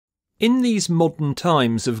In these modern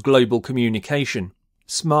times of global communication,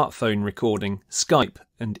 smartphone recording, Skype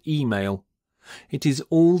and email, it is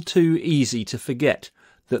all too easy to forget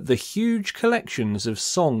that the huge collections of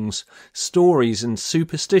songs, stories and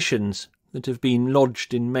superstitions that have been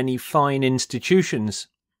lodged in many fine institutions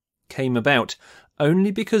came about only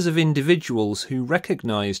because of individuals who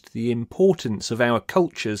recognised the importance of our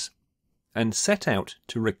cultures and set out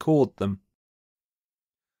to record them.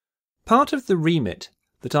 Part of the remit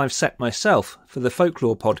that I've set myself for the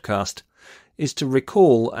Folklore Podcast is to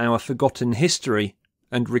recall our forgotten history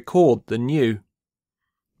and record the new.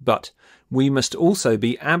 But we must also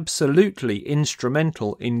be absolutely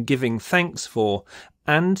instrumental in giving thanks for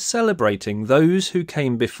and celebrating those who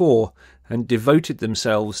came before and devoted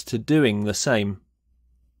themselves to doing the same.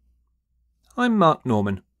 I'm Mark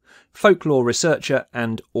Norman, folklore researcher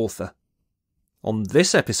and author. On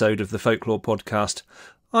this episode of the Folklore Podcast,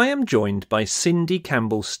 I am joined by Cindy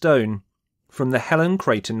Campbell-Stone from the Helen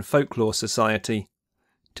Creighton Folklore Society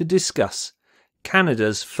to discuss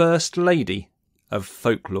Canada's First Lady of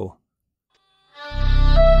Folklore.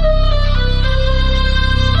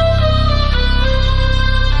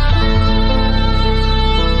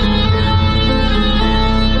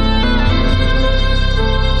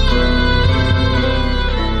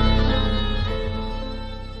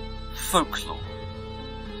 Folklore.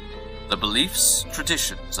 The beliefs,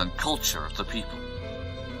 traditions and culture of the people.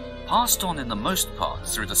 Passed on in the most part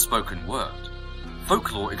through the spoken word,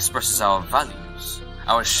 folklore expresses our values,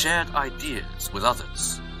 our shared ideas with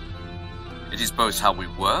others. It is both how we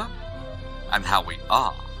were and how we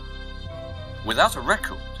are. Without a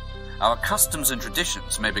record, our customs and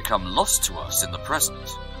traditions may become lost to us in the present.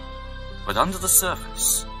 But under the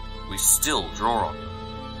surface, we still draw on them.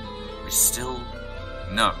 We still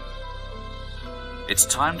know. It's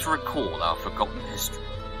time to recall our forgotten history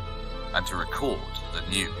and to record the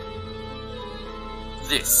new.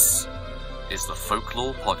 This is the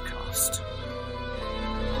Folklore Podcast.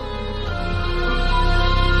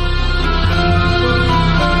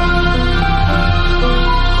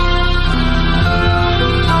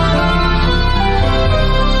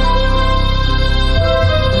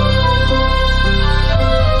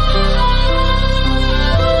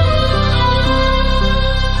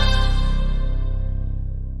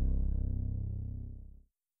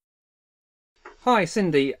 Hi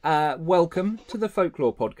Cindy, welcome to the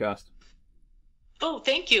Folklore Podcast. Oh,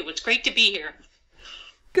 thank you. It's great to be here.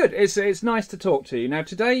 Good, it's nice to talk to you. Now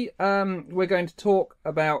today we're going to talk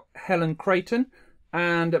about Helen Creighton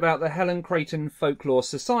and about the Helen Creighton Folklore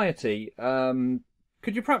Society.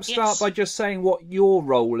 Could you perhaps start by just saying what your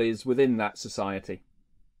role is within that society?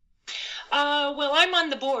 Well, I'm on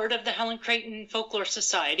the board of the Helen Creighton Folklore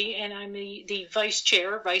Society, and I'm the vice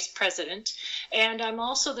chair, vice president, and I'm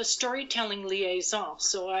also the storytelling liaison.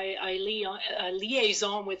 So I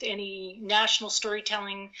liaison with any national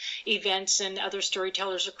storytelling events and other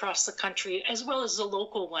storytellers across the country, as well as the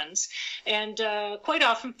local ones. And quite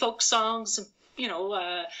often folk songs,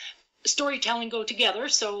 storytelling go together,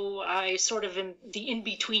 so I sort of am the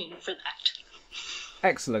in-between for that.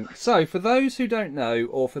 Excellent. So, for those who don't know,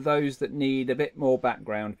 or for those that need a bit more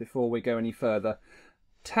background before we go any further,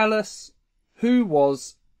 tell us, who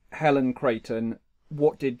was Helen Creighton?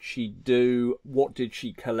 What did she do? What did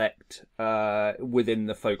she collect within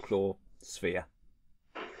the folklore sphere?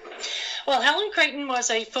 Well, Helen Creighton was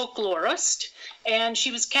a folklorist, and she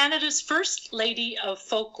was Canada's first lady of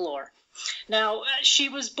folklore. Now, she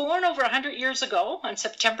was born over 100 years ago on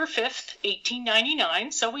September 5th,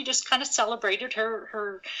 1899, so we just kind of celebrated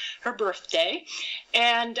her birthday.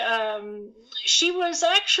 And she was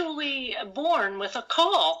actually born with a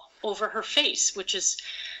caul over her face, which is,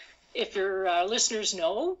 if your listeners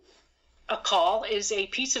know, a caul is a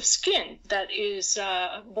piece of skin that is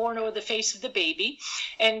born over the face of the baby.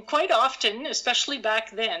 And quite often, especially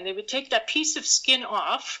back then, they would take that piece of skin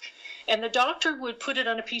off, and the doctor would put it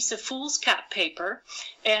on a piece of foolscap paper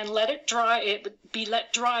and let it dry. It would be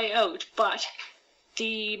let dry out, but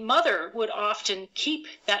the mother would often keep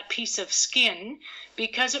that piece of skin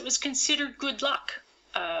because it was considered good luck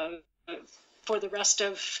for the rest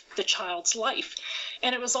of the child's life.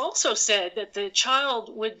 And it was also said that the child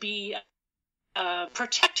would be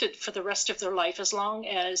protected for the rest of their life as long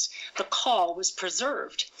as the caul was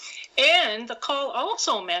preserved. And the caul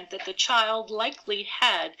also meant that the child likely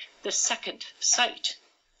had the second sight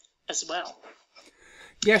as well.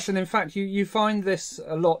 Yes, and in fact you find this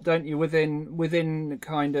a lot, don't you, within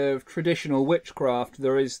kind of traditional witchcraft.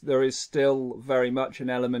 There is still very much an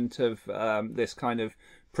element of this kind of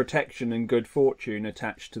protection and good fortune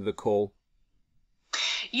attached to the caul.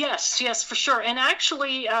 Yes, for sure. And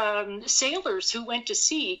actually, sailors who went to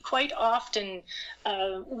sea quite often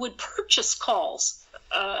would purchase calls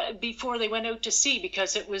before they went out to sea,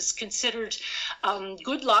 because it was considered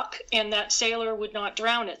good luck, and that sailor would not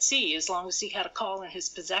drown at sea as long as he had a call in his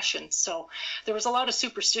possession. So there was a lot of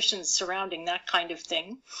superstitions surrounding that kind of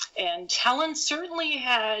thing. And Helen certainly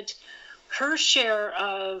had her share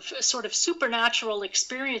of sort of supernatural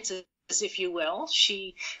experiences, if you will.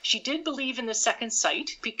 She did believe in the second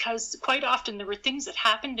sight, because quite often there were things that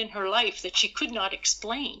happened in her life that she could not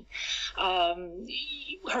explain.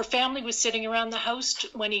 Her family was sitting around the house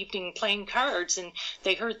one evening playing cards, and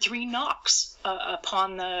they heard 3 knocks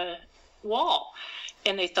upon the wall,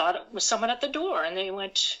 and they thought it was someone at the door, and they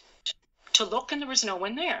went to look, and there was no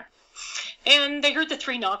one there. And they heard the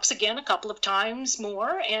 3 knocks again a couple of times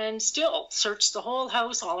more, and still searched the whole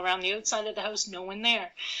house, all around the outside of the house, no one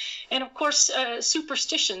there. And of course,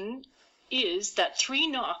 superstition is that 3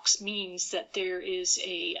 knocks means that there is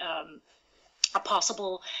a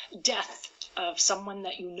possible death of someone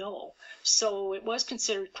that you know. So it was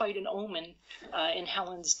considered quite an omen in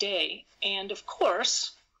Helen's day. And of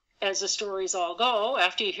course, as the stories all go,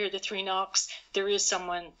 after you hear the 3 knocks, there is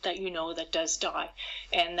someone that you know that does die.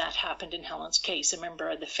 And that happened in Helen's case. A member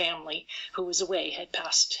of the family who was away had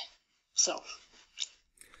passed. So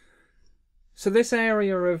this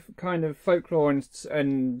area of kind of folklore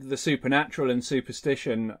and the supernatural and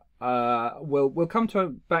superstition, we'll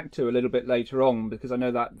come back to a little bit later on, because I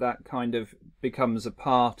know that kind of becomes a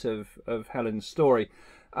part of Helen's story.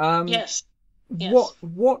 Yes.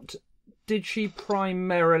 What did she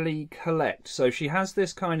primarily collect? So she has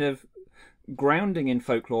this kind of grounding in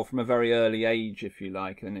folklore from a very early age, if you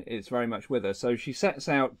like, and it's very much with her. So she sets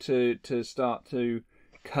out to start to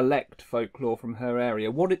collect folklore from her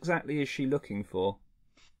area. What exactly is she looking for?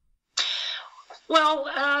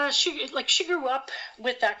 Well, she grew up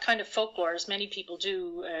with that kind of folklore, as many people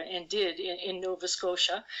do and did in Nova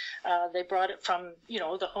Scotia. They brought it from,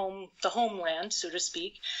 the homeland, so to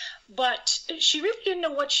speak. But she really didn't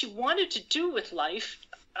know what she wanted to do with life.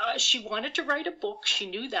 She wanted to write a book. She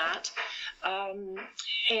knew that.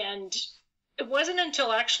 And it wasn't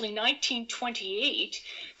until actually 1928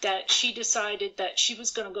 that she decided that she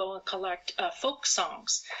was going to go and collect folk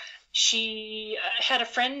songs. She had a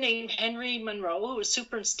friend named Henry Monroe, who was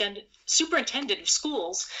superintendent of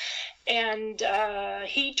schools, and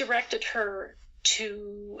he directed her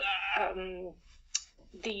to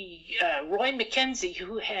the Roy Mackenzie,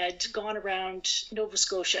 who had gone around Nova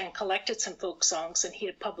Scotia and collected some folk songs, and he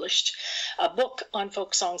had published a book on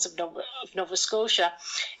folk songs of Nova Scotia.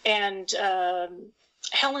 And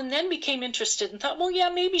Helen then became interested and thought, well, yeah,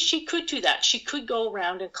 maybe she could do that. She could go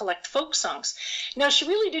around and collect folk songs. Now, she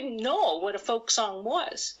really didn't know what a folk song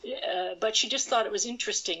was, but she just thought it was an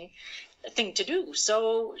interesting thing to do.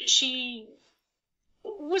 So she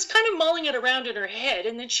was kind of mulling it around in her head,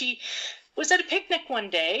 and then she was at a picnic one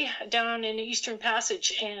day down in the Eastern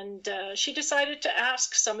Passage, and she decided to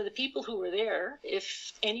ask some of the people who were there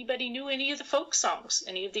if anybody knew any of the folk songs,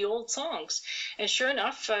 any of the old songs. And sure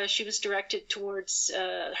enough, she was directed towards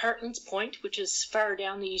Hartland's Point, which is far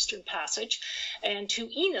down the Eastern Passage, and to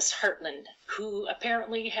Enos Hartland, who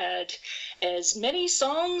apparently had as many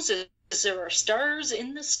songs as there are stars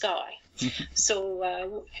in the sky.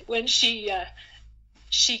 So when she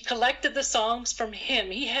collected the songs from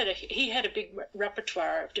him. He had a big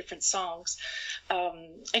repertoire of different songs,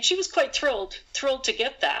 and she was quite thrilled to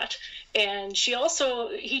get that. And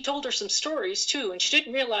he told her some stories too, and she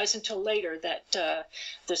didn't realize until later that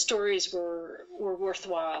the stories were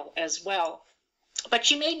worthwhile as well. But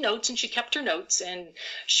she made notes, and she kept her notes, and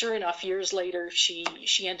sure enough, years later, she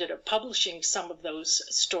ended up publishing some of those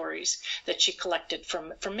stories that she collected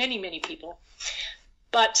from many, many people.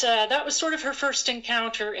 But that was sort of her first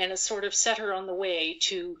encounter, and it sort of set her on the way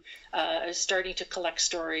to starting to collect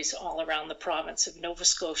stories all around the province of Nova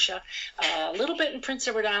Scotia, a little bit in Prince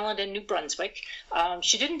Edward Island and New Brunswick.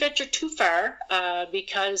 She didn't venture too far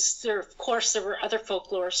because there were other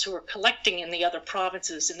folklorists who were collecting in the other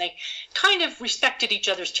provinces, and they kind of respected each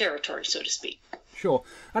other's territory, so to speak. Sure.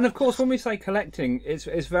 And of course, when we say collecting, it's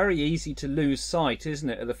very easy to lose sight, isn't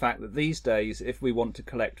it, of the fact that these days, if we want to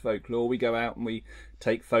collect folklore, we go out and we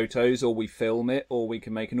take photos, or we film it, or we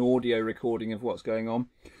can make an audio recording of what's going on.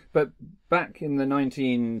 But back in the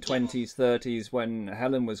 1920s, 30s, when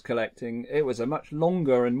Helen was collecting, it was a much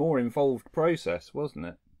longer and more involved process, wasn't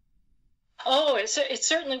it? Oh, it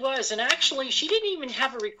certainly was. And actually, she didn't even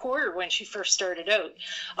have a recorder when she first started out.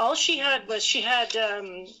 All she had was she had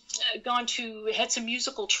had some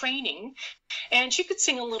musical training, and she could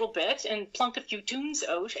sing a little bit and plunk a few tunes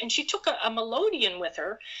out. And she took a melodeon with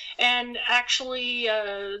her. And actually,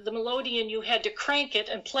 the melodeon, you had to crank it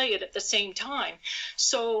and play it at the same time.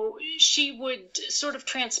 So she would sort of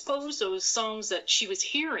transpose those songs that she was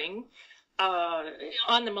hearing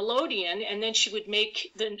on the melodeon, and then she would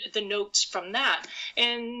make the notes from that.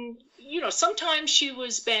 And sometimes she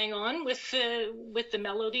was bang on with the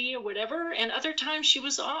melody or whatever, and other times she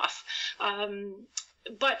was off.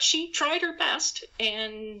 But she tried her best,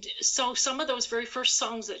 and so some of those very first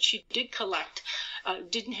songs that she did collect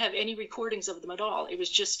didn't have any recordings of them at all. It was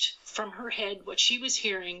just from her head what she was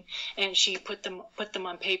hearing, and she put them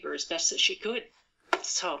on paper as best as she could.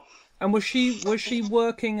 So. And was she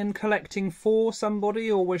working and collecting for somebody,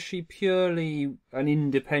 or was she purely an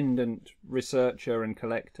independent researcher and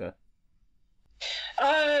collector?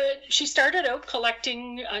 She started out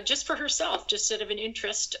collecting just for herself, just out of an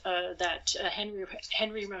interest that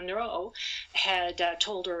Henry Monroe had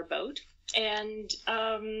told her about, and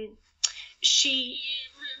she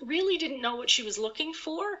really didn't know what she was looking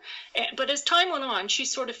for, but as time went on, she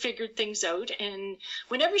sort of figured things out. And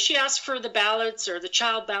whenever she asked for the ballads or the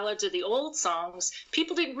child ballads or the old songs,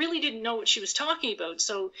 people didn't know what she was talking about.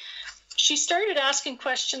 So she started asking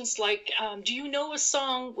questions like, do you know a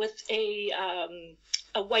song with a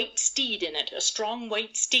white steed in it, a strong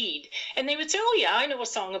white steed? And they would say, oh yeah, I know a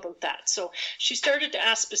song about that. So she started to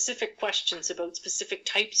ask specific questions about specific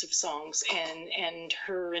types of songs, and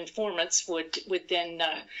her informants would then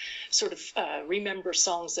sort of remember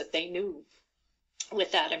songs that they knew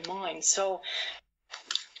with that in mind. So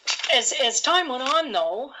as time went on,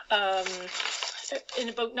 though, in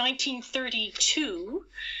about 1932,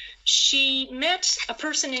 she met a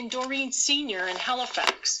person named Doreen Sr. in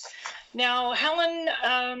Halifax. Now,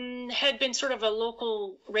 Helen had been sort of a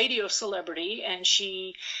local radio celebrity, and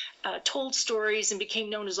she told stories and became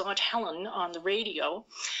known as Aunt Helen on the radio.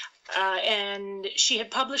 And she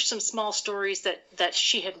had published some small stories that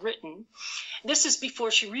she had written. This is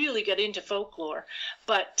before she really got into folklore,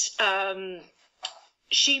 but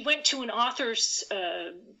she went to an author's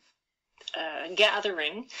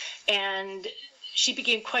gathering, and she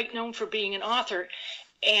became quite known for being an author.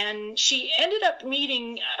 And she ended up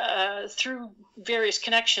meeting, through various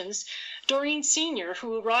connections, Doreen Sr.,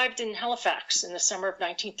 who arrived in Halifax in the summer of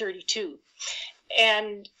 1932.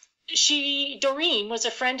 And Doreen was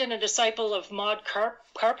a friend and a disciple of Maud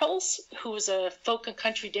Carpels, who was a folk and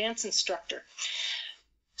country dance instructor.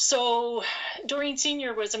 So Doreen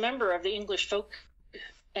Sr. was a member of the English Folk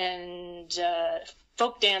Dance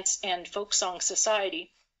and Folk Song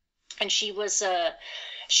Society. And she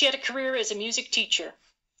had a career as a music teacher.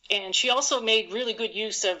 And she also made really good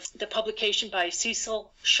use of the publication by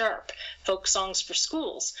Cecil Sharp, Folk Songs for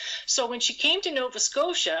Schools. So when she came to Nova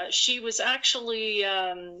Scotia, she was actually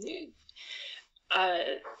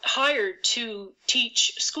hired to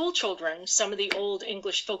teach school children some of the old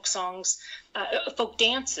English folk songs, folk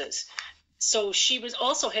dances. So she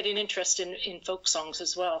also had an interest in folk songs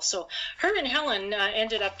as well. So her and Helen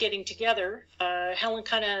ended up getting together. Helen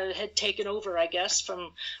kind of had taken over, I guess,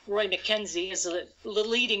 from Roy Mackenzie as the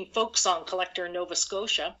leading folk song collector in Nova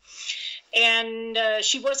Scotia. And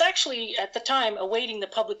she was actually, at the time, awaiting the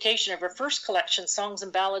publication of her first collection, Songs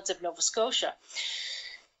and Ballads of Nova Scotia.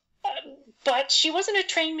 But she wasn't a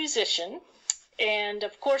trained musician. And,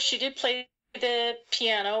 of course, she did play the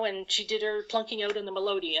piano, and she did her plunking out on the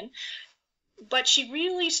melodeon. But she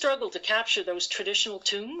really struggled to capture those traditional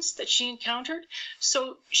tunes that she encountered.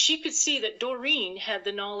 So she could see that Doreen had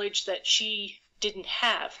the knowledge that she didn't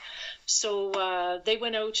have. So they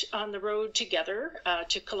went out on the road together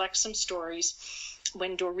to collect some stories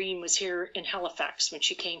when Doreen was here in Halifax, when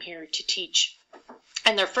she came here to teach.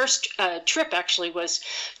 And their first trip actually was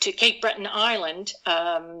to Cape Breton Island.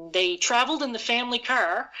 They traveled in the family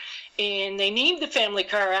car, and they named the family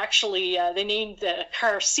car, actually, they named the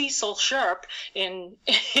car Cecil Sharp in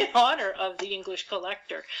honor of the English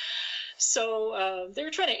collector. So they were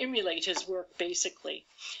trying to emulate his work, basically.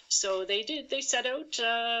 So they set out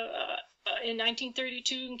in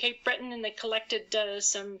 1932 in Cape Breton, and they collected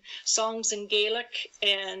some songs in Gaelic,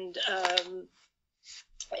 and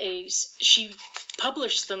she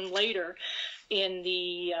published them later in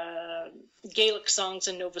the Gaelic Songs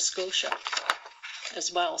in Nova Scotia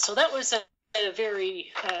as well. So that was a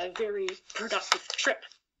very productive trip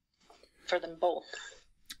for them both.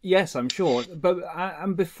 Yes, I'm sure. But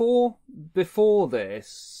and before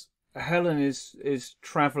this, Helen is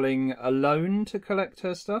travelling alone to collect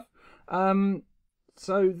her stuff.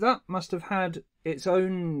 So that must have had its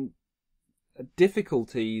own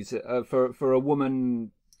difficulties for a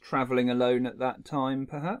woman travelling alone at that time,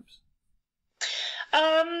 perhaps?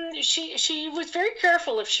 She was very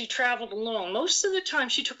careful if she traveled alone. Most of the time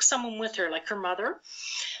she took someone with her, like her mother.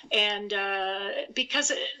 And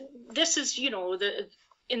because this is,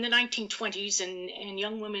 in the 1920s, and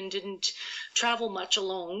young women didn't travel much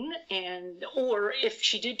alone, or if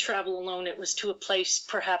she did travel alone, it was to a place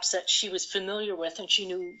perhaps that she was familiar with and she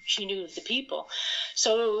knew the people.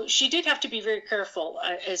 So she did have to be very careful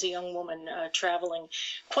as a young woman traveling.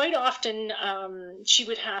 Quite often she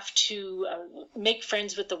would have to make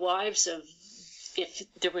friends with the wives of, if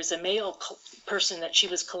there was a male person that she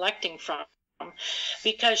was collecting from,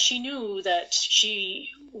 because she knew that she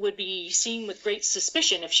would be seen with great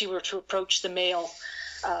suspicion if she were to approach the male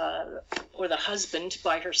or the husband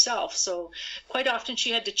by herself. So quite often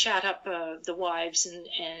she had to chat up the wives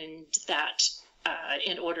and that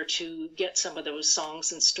in order to get some of those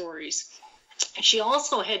songs and stories. She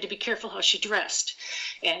also had to be careful how she dressed,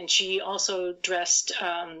 and she also dressed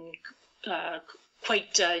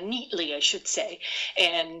quite neatly, I should say,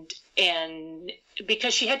 and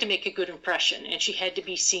because she had to make a good impression, and she had to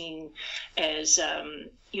be seen as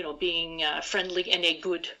being friendly and a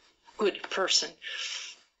good person.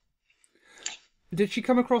 Did she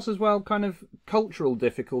come across as well kind of cultural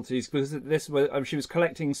difficulties? Because she was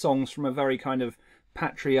collecting songs from a very kind of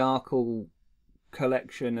patriarchal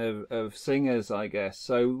collection of singers, I guess.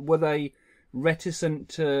 So were they reticent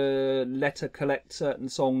to let her collect certain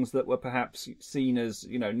songs that were perhaps seen as,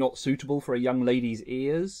 not suitable for a young lady's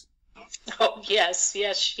ears? Oh, yes,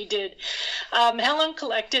 she did. Helen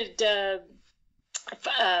collected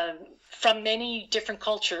from many different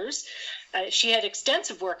cultures. She had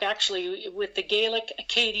extensive work, actually, with the Gaelic,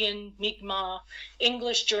 Acadian, Mi'kmaq,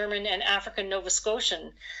 English, German, and African Nova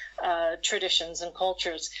Scotian traditions and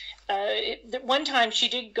cultures. One time she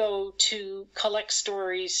did go to collect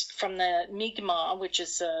stories from the Mi'kmaq, which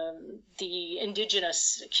is the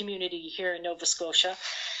indigenous community here in Nova Scotia.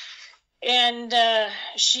 And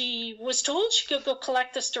she was told she could go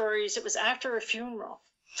collect the stories. It was after a funeral.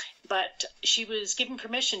 But she was given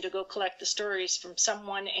permission to go collect the stories from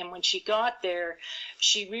someone, and when she got there,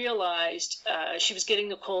 she realized she was getting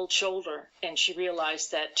the cold shoulder, and she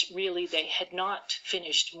realized that really they had not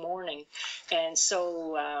finished mourning, and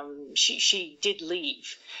so she did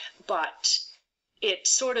leave. But it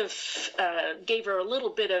sort of gave her a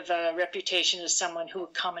little bit of a reputation as someone who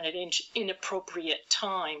would come at an inappropriate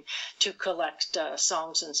time to collect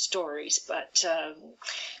songs and stories. But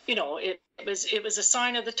it was a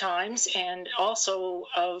sign of the times, and also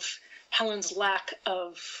of Helen's lack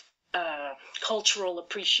of cultural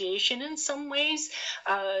appreciation in some ways.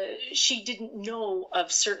 She didn't know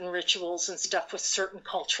of certain rituals and stuff with certain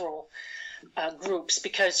cultural groups,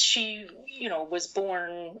 because she, was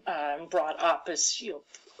born and brought up as,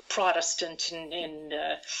 Protestant and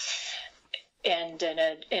in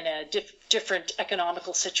a different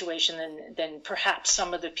economical situation than perhaps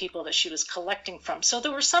some of the people that she was collecting from. So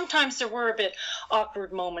there were a bit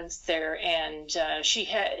awkward moments there, and she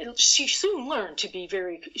soon learned to be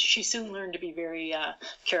very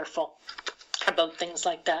careful about things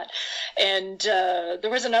like that. And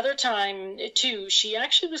there was another time too, she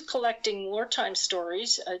actually was collecting wartime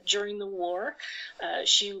stories during the war.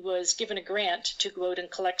 She was given a grant to go out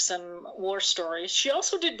and collect some war stories. She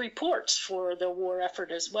also did reports for the war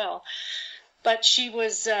effort as well. But she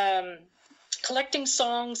was collecting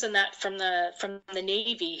songs and that from the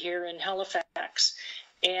Navy here in Halifax.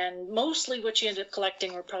 And mostly what she ended up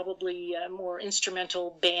collecting were probably more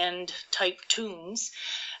instrumental band type tunes.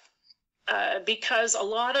 Because a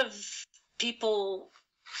lot of people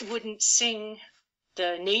wouldn't sing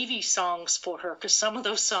the Navy songs for her, because some of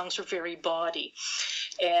those songs were very bawdy,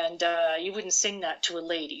 and you wouldn't sing that to a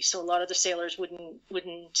lady. So a lot of the sailors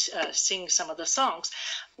wouldn't sing some of the songs,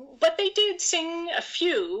 but they did sing a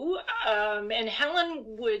few, and Helen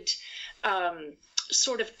would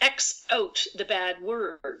sort of X out the bad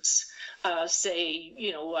words. Say,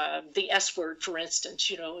 the S word, for instance,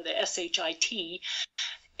 the SHIT.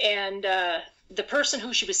 And the person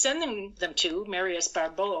who she was sending them to, Marius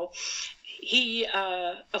Barbeau, he,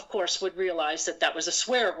 of course, would realize that was a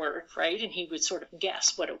swear word, right? And he would sort of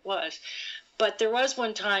guess what it was. But there was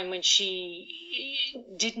one time when she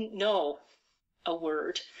didn't know a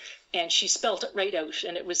word, and she spelled it right out,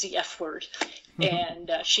 and it was the F word. And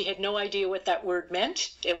she had no idea what that word meant.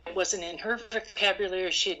 It wasn't in her vocabulary.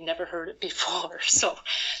 She had never heard it before. So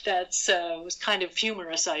that was kind of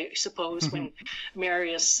humorous, I suppose, when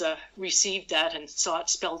Marius received that and saw it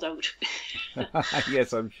spelled out.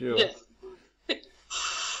 Yes, I'm sure. Yeah.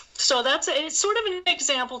 So it's sort of an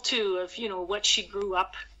example too of, you know, what she grew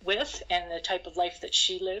up with and the type of life that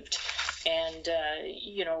she lived, and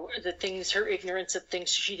you know, her ignorance of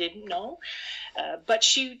things she didn't know, but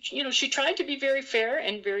she tried to be very fair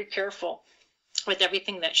and very careful with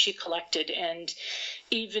everything that she collected, and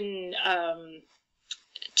even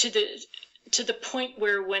to the point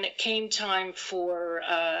where when it came time for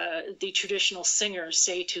the traditional singers,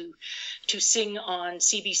 say, to sing on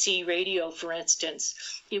CBC radio, for instance,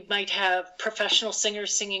 you might have professional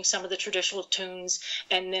singers singing some of the traditional tunes,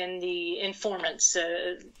 and then the informants,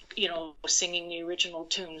 singing the original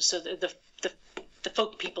tunes. So the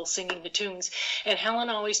folk people singing the tunes. And Helen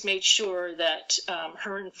always made sure that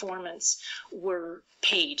her informants were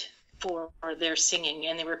paid for their singing,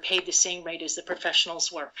 and they were paid the same rate as the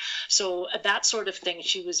professionals were. So that sort of thing,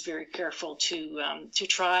 she was very careful to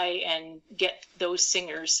try and get those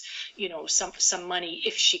singers, you know, some money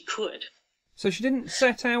if she could. So she didn't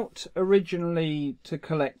set out originally to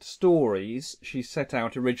collect stories. She set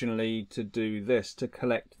out originally to do this, to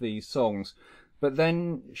collect these songs. But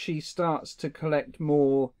then she starts to collect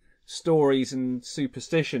more stories and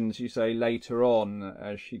superstitions, you say, later on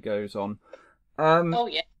as she goes on. Oh,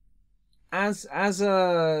 yeah. As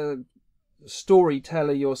a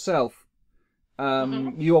storyteller yourself,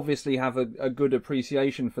 you obviously have a good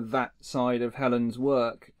appreciation for that side of Helen's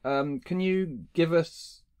work. Can you give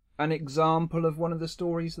us an example of one of the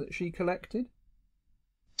stories that she collected?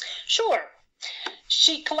 Sure.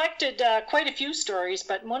 She collected quite a few stories,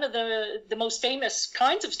 but one of the most famous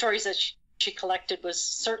kinds of stories that she collected was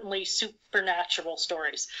certainly supernatural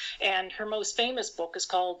stories. And her most famous book is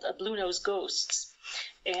called Blue-Nosed Ghosts.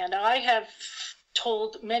 And I have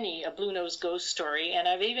told many a Blue-Nosed Ghost story, and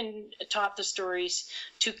I've even taught the stories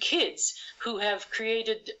to kids who have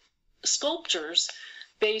created sculptures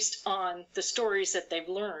based on the stories that they've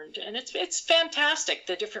learned. And it's fantastic,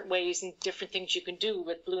 the different ways and different things you can do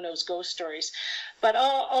with Blue-Nosed Ghost stories. But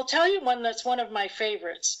I'll tell you one that's one of my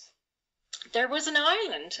favorites. There was an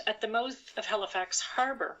island at the mouth of Halifax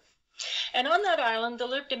Harbour, and on that island there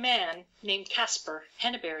lived a man named Caspar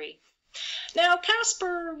Henneberry. Now,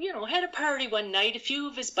 Caspar, you know, had a party one night, a few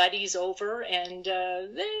of his buddies over, and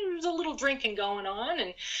there was a little drinking going on,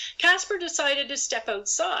 and Caspar decided to step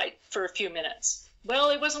outside for a few minutes.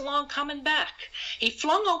 Well, he wasn't long coming back. He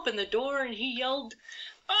flung open the door and he yelled,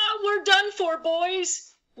 "We're done for,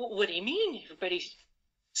 boys." "What do you mean?" Everybody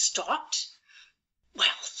stopped. "Well,"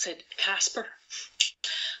 said Caspar,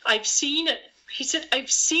 "I've seen it." He said,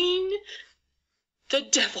 "I've seen the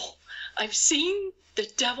devil. I've seen the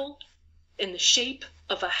devil in the shape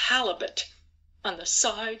of a halibut on the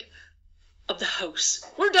side of the house.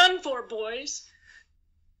 We're done for, boys."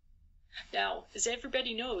 Now, as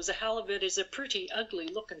everybody knows, a halibut is a pretty ugly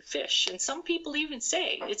looking fish, and some people even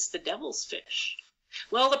say it's the devil's fish.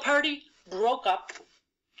 Well, the party broke up,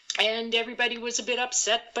 and everybody was a bit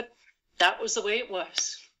upset, but that was the way it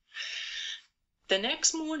was. The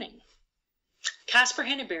next morning, Caspar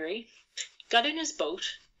Henneberry got in his boat,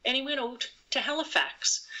 and he went out to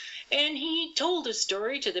Halifax. And he told his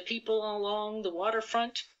story to the people along the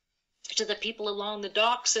waterfront, to the people along the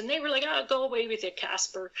docks, and they were like, "Go away with it,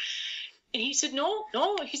 Caspar." And he said, no,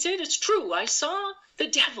 he said, "It's true. I saw the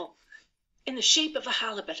devil in the shape of a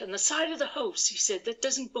halibut on the side of the house." He said, "That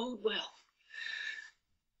doesn't bode well."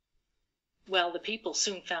 Well, the people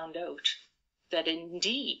soon found out that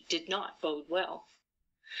indeed did not bode well.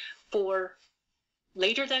 For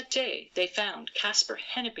later that day, they found Caspar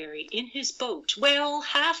Henneberry in his boat, well,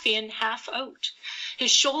 half in, half out.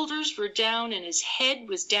 His shoulders were down and his head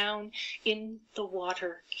was down in the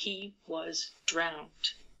water. He was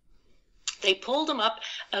drowned. They pulled him up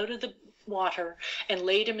out of the water and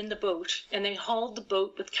laid him in the boat, and they hauled the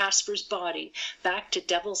boat with Caspar's body back to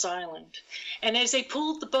Devil's Island. And as they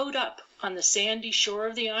pulled the boat up on the sandy shore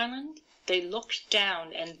of the island, they looked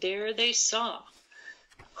down, and there they saw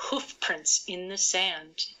hoof prints in the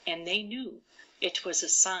sand, and they knew it was a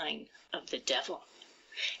sign of the devil.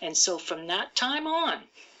 And so from that time on,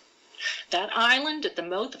 that island at the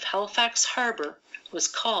mouth of Halifax Harbour was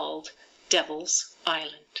called Devil's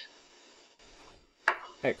Island.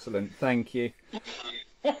 Excellent, thank you.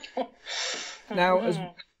 Now,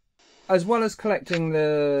 as well as collecting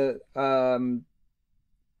the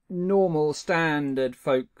normal standard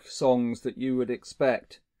folk songs that you would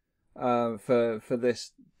expect for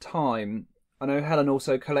this time, I know Helen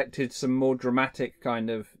also collected some more dramatic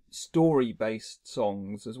kind of story-based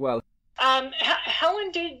songs as well.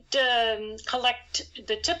 Helen did collect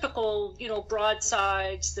the typical,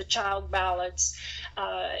 broadsides, the child ballads,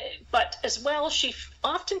 but as well she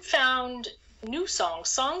often found new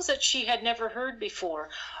songs that she had never heard before,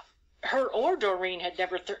 her or Doreen had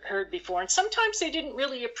never heard before. And sometimes they didn't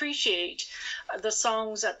really appreciate the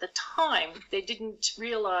songs at the time. They didn't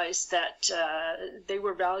realize that they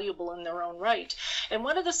were valuable in their own right. And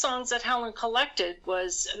one of the songs that Helen collected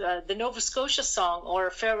was the Nova Scotia song, or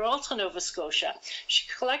Farewell to Nova Scotia. She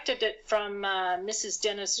collected it from Mrs.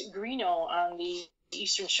 Dennis Greenough on the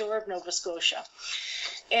eastern shore of Nova Scotia.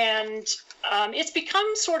 And it's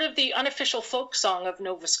become sort of the unofficial folk song of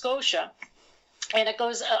Nova Scotia. And it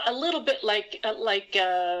goes a little bit like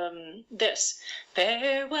this.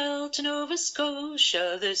 Farewell to Nova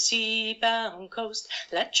Scotia, the sea-bound coast.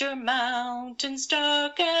 Let your mountains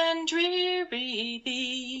dark and dreary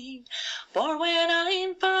be. For when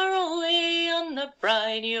I'm far away on the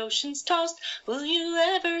briny ocean's tossed, will you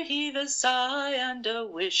ever heave a sigh and a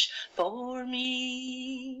wish for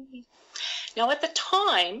me? Now, at the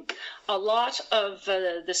time, a lot of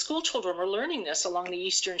the school children were learning this along the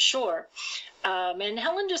eastern shore. And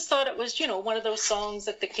Helen just thought it was, one of those songs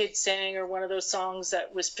that the kids sang, or one of those songs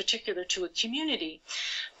that was particular to a community.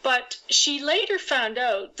 But she later found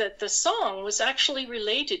out that the song was actually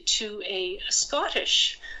related to a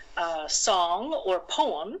Scottish song or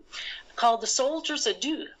poem called The Soldier's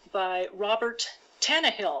Adieu by Robert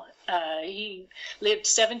Tannahill. He lived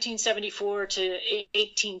 1774 to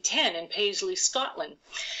 1810 in Paisley, Scotland.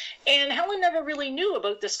 And Helen never really knew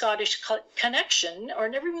about the Scottish connection, or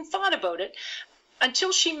never even thought about it,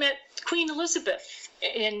 until she met Queen Elizabeth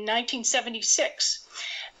in 1976.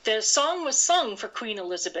 The song was sung for Queen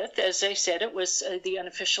Elizabeth. As I said, it was the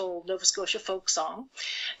unofficial Nova Scotia folk song.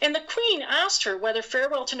 And the Queen asked her whether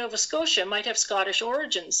Farewell to Nova Scotia might have Scottish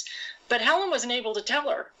origins, but Helen wasn't able to tell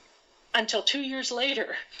her until 2 years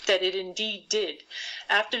later that it indeed did.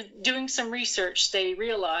 After doing some research, they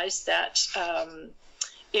realized that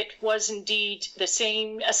it was indeed a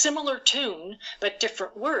similar tune, but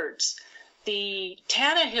different words. The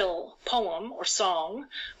Tannahill poem or song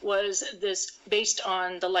was based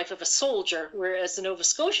on the life of a soldier, whereas the Nova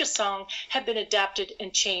Scotia song had been adapted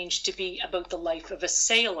and changed to be about the life of a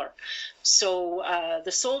sailor. So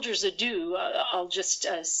the Soldier's Adieu, I'll just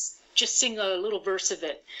sing a little verse of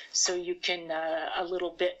it so you can a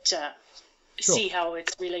little bit see how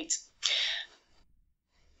it relates.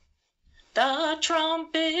 The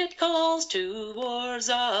trumpet calls to war's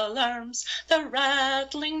alarms, the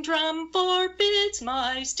rattling drum forbids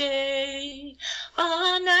my stay.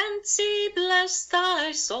 Ah, Nancy, bless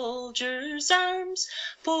thy soldiers' arms,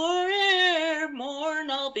 for ere morn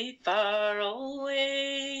I'll be far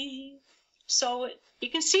away. So you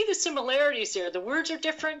can see the similarities there. The words are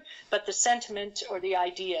different, but the sentiment or the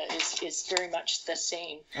idea is very much the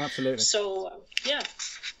same. Absolutely. So, yeah.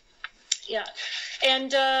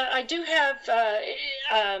 And I do have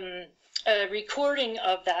a recording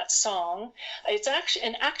of that song. It's actually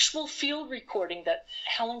an actual field recording that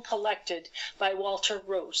Helen collected by Walter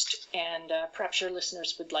Roast, and perhaps your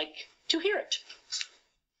listeners would like to hear it.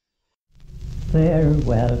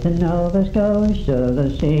 Farewell to Nova Scotia,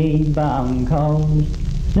 the sea-bound coast.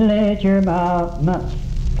 Let your mouth...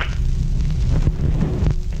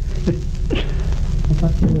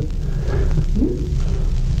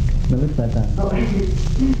 It looks like that.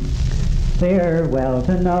 Farewell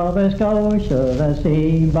to Nova Scotia, the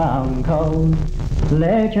sea-bound coast.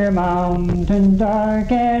 Let your mountains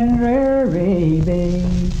dark and dreary be.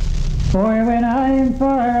 For when I'm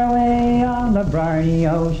far away on the briny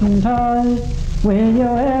ocean tossed, will you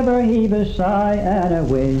ever heave a sigh and a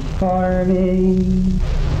wish for me?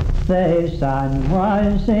 The sun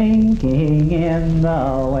was sinking in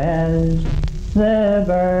the west. The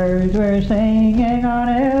birds were singing on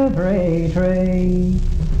every tree.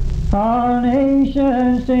 All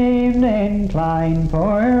nations seemed inclined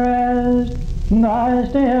for rest, but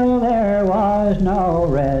still there was no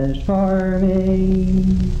rest for me.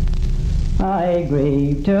 I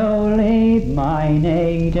grieve to leave my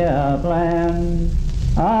native land.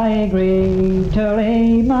 I grieve to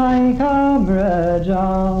leave my comrades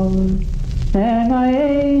all, and my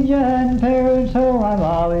aged parents who I've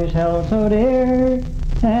always held so dear,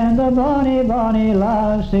 and the bonny, bonny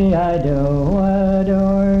lassie I do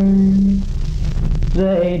adore.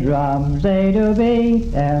 The drums they do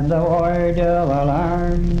beat, and the war do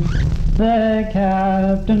alarm. The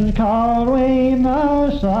captain's called, we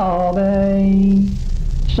must obey.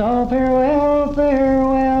 So farewell,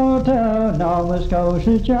 farewell to Nova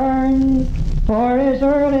Scotia's charm, for it's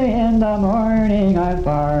early in the morning, I'm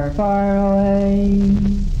far, far away.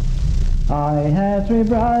 I have 3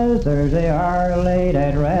 brothers, they are laid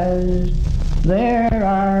at rest. Their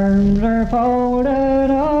arms are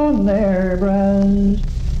folded on their breasts.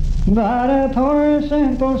 But a poor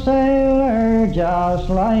simple sailor just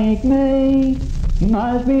like me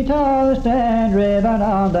must be tossed and driven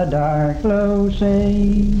on the dark blue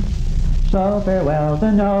sea. So farewell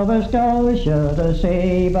to Nova Scotia, the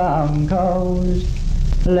sea-bound coast.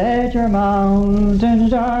 Let your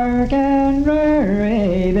mountains dark and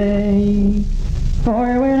dreary be.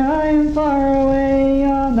 For when I'm far away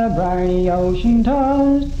on the briny ocean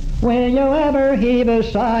tossed, will you ever heave a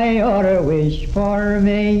sigh or a wish for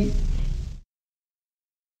me?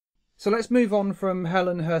 So let's move on from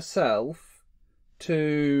Helen herself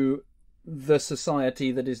to the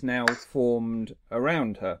society that is now formed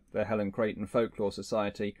around her, the Helen Creighton Folklore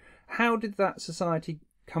Society. How did that society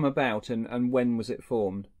come about, and when was it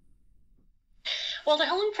formed? Well, the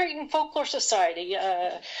Helen Creighton Folklore Society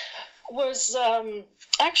was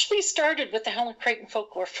actually started with the Helen Creighton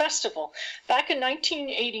Folklore Festival. Back in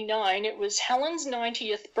 1989, it was Helen's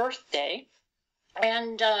 90th birthday,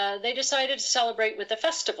 and they decided to celebrate with a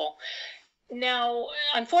festival. Now,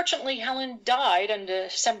 unfortunately, Helen died on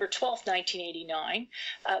December 12th, 1989,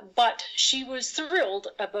 but she was thrilled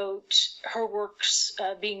about her works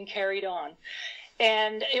being carried on.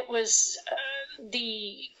 And it was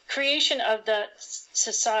the creation of the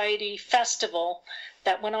society festival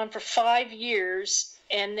that went on for 5 years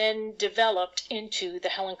and then developed into the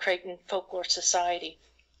Helen Creighton Folklore Society.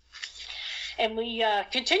 And we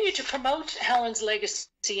continue to promote Helen's legacy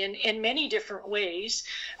in many different ways.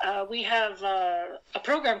 We have a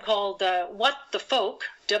program called What the Folk,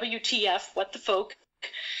 WTF, What the Folk.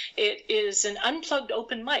 It is an unplugged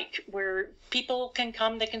open mic where people can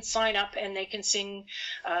come, they can sign up, and they can sing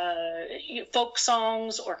folk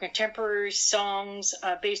songs or contemporary songs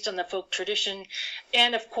based on the folk tradition,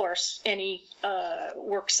 and of course any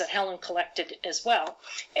works that Helen collected as well.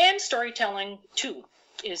 And storytelling too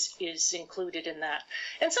is included in that.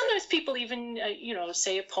 And sometimes people even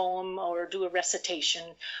say a poem or do a recitation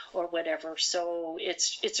or whatever. So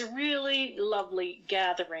it's a really lovely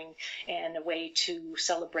gathering and a way to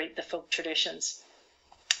celebrate the folk traditions.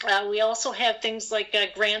 We also have things like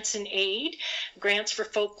grants and aid, grants for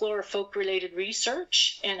folklore or folk-related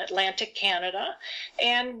research in Atlantic Canada.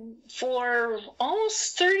 And for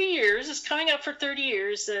almost 30 years, it's coming up for 30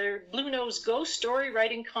 years, the Blue Nose Ghost Story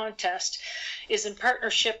Writing Contest is in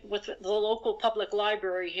partnership with the local public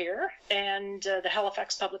library here and the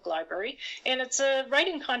Halifax Public Library. And it's a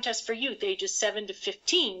writing contest for youth ages 7 to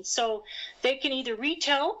 15. So they can either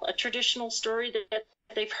retell a traditional story that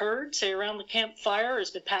they've heard, say around the campfire,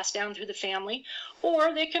 has been passed down through the family,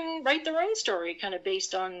 or they can write their own story kind of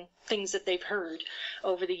based on things that they've heard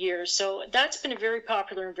over the years. So that's been a very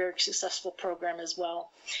popular and very successful program as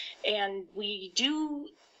well. And we do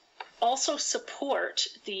also support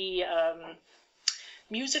the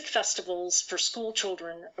music festivals for school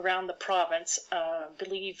children around the province. I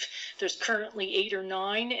believe there's currently 8 or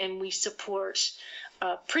 9, and we support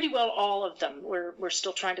pretty well all of them. We're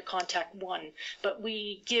still trying to contact one, but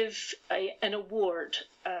we give an award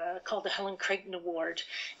called the Helen Creighton Award,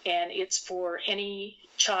 and it's for any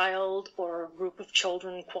child or group of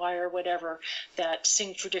children, choir, whatever, that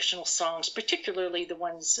sing traditional songs, particularly the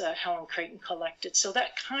ones Helen Creighton collected. So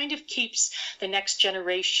that kind of keeps the next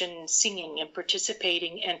generation singing and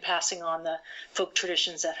participating and passing on the folk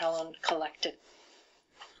traditions that Helen collected.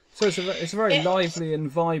 So it's a very lively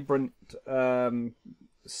and vibrant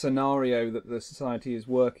scenario that the society is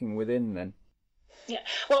working within then. Yeah,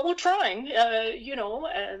 well, we're trying,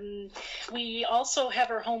 we also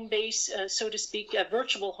have our home base, so to speak, a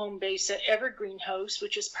virtual home base at Evergreen House,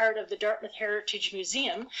 which is part of the Dartmouth Heritage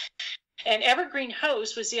Museum. And Evergreen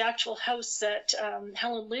House was the actual house that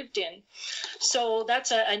Helen lived in. So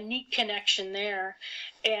that's a neat connection there.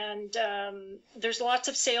 And there's lots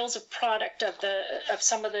of sales of product of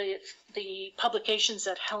some of the publications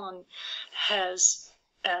that Helen has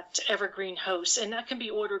at Evergreen House, and that can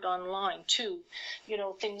be ordered online too.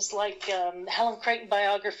 Things like Helen Creighton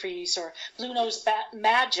biographies or Blue Nose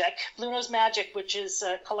Magic, which is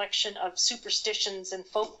a collection of superstitions and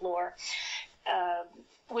folklore,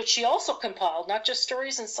 which she also compiled, not just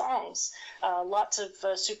stories and songs, lots of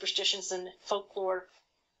superstitions and folklore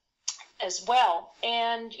as well.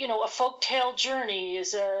 And, a folktale journey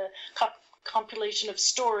is a compilation of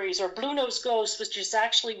stories, or Blue Nose Ghost, which is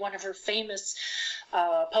actually one of her famous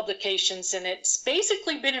publications, and it's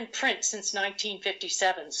basically been in print since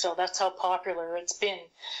 1957, so that's how popular it's been.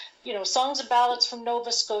 Songs and ballads from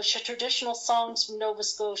Nova Scotia, traditional songs from Nova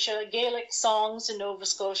Scotia, Gaelic songs in Nova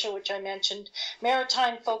Scotia, which I mentioned,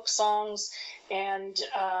 maritime folk songs, and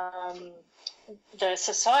the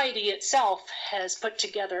society itself has put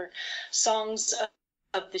together songs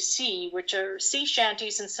of the sea, which are sea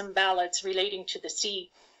shanties and some ballads relating to the sea.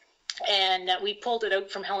 And we pulled it out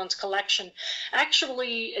from Helen's collection.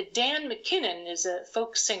 Actually, Dan McKinnon is a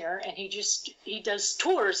folk singer, and he does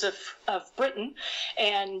tours of Britain,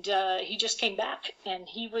 and he just came back, and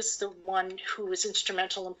he was the one who was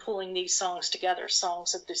instrumental in pulling these songs together,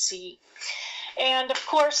 Songs of the Sea. And of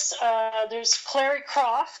course, there's Clary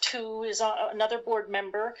Croft, who is another board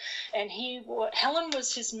member, and Helen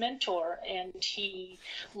was his mentor, and he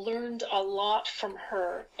learned a lot from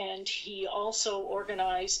her. And he also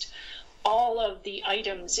organized all of the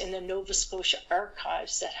items in the Nova Scotia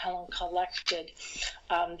archives that Helen collected.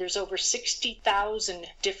 There's over 60,000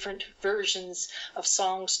 different versions of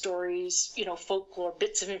song stories, folklore,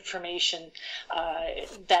 bits of information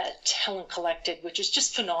that Helen collected, which is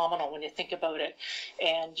just phenomenal when you think about it.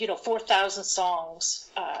 And, 4,000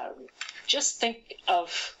 songs. Just think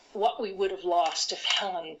of what we would have lost if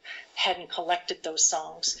Helen hadn't collected those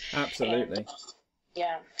songs. Absolutely. And,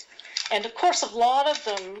 yeah. And of course, a lot of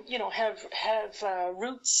them, have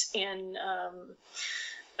roots in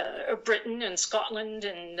Britain and Scotland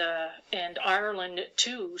and Ireland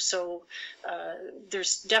too. So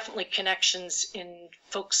there's definitely connections in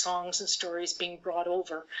folk songs and stories being brought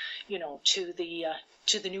over, to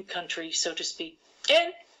the new country, so to speak.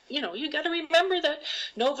 And you got to remember that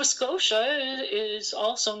Nova Scotia is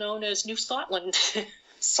also known as New Scotland.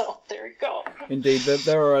 So there you go. Indeed,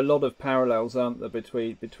 there are a lot of parallels, aren't there,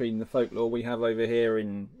 between the folklore we have over here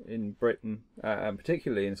in Britain, and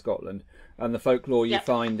particularly in Scotland, and the folklore you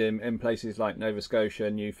find in places like Nova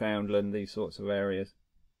Scotia, Newfoundland, these sorts of areas.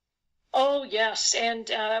 Oh, yes. And,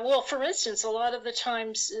 for instance, a lot of the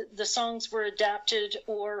times the songs were adapted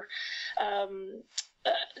or,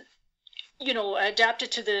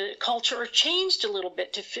 adapted to the culture or changed a little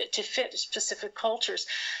bit to fit specific cultures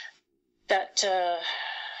that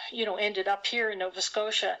ended up here in Nova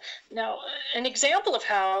Scotia. Now, an example of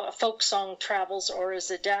how a folk song travels or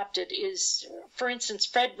is adapted is, for instance,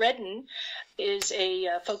 Fred Redden is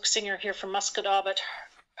a folk singer here from Musquodoboit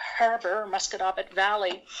Harbor, Musquodoboit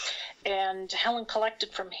Valley, and Helen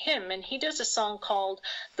collected from him, and he does a song called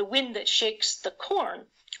The Wind That Shakes the Corn,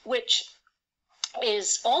 which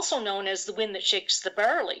is also known as The Wind That Shakes the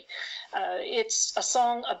Barley. It's a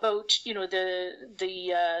song about,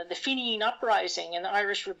 the Fenian uprising and the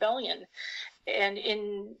Irish Rebellion. And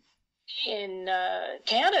in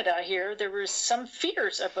Canada here, there was some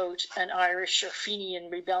fears about an Irish or Fenian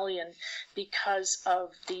rebellion because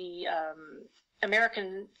of the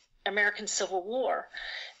American Civil War.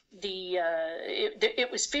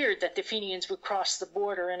 It was feared that the Fenians would cross the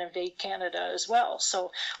border and invade Canada as well.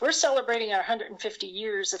 So we're celebrating our 150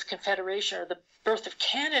 years of Confederation, or the birth of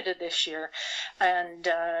Canada, this year. And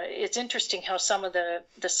it's interesting how some of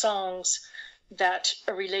the songs that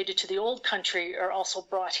are related to the old country are also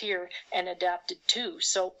brought here and adapted too.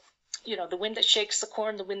 So, The Wind That Shakes the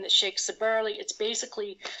Corn, The Wind That Shakes the Barley, it's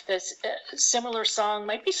basically this similar song,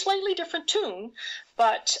 might be slightly different tune,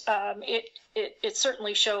 but it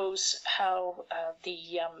certainly shows how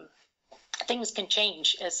the things can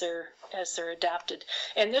change as they're adapted.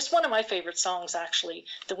 And this is one of my favorite songs, actually,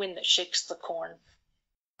 The Wind That Shakes the Corn.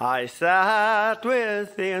 I sat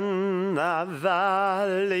within the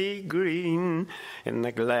valley green, in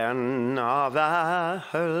the glen of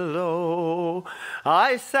Aherlow.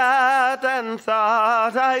 I sat and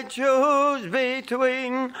thought I'd choose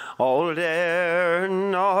between old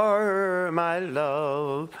Erin or my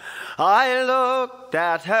love. I looked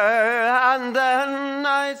at her and then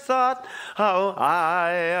I thought how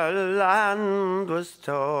Ireland was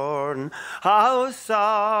torn, how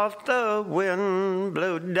soft the wind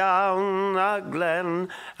blew down the glen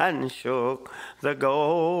and shook the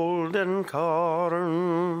golden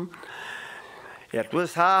corn. It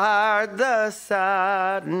was hard the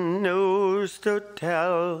sad news to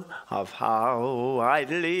tell of how I'd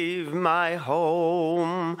leave my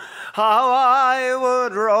home, how I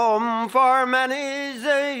would roam for many's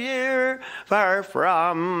a year far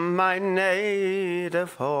from my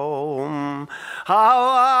native home, how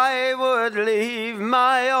I would leave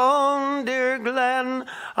my own dear glen,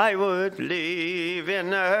 I would leave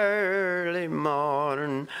in early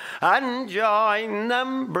morn and join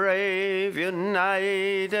them brave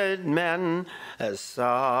united men as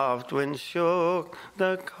soft wind shook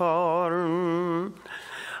the corn.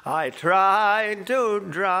 I tried to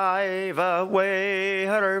drive away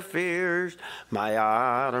her fears, my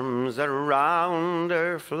arms around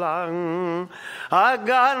her flung. A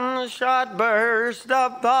gunshot burst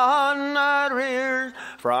upon our ears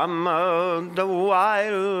from the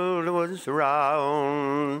wildwoods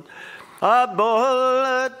round. A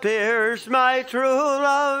bullet pierced my true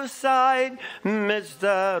love's side, midst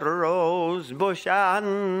the rose bush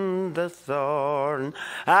and the thorn,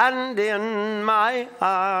 and in my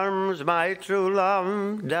arms my true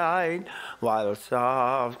love died, while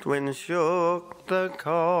soft wind shook the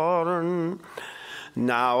corn.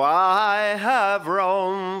 Now I have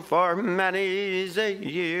roamed for many's a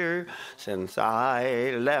year since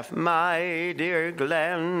I left my dear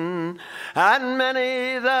glen, and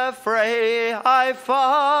many the fray I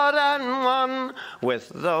fought and won with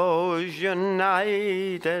those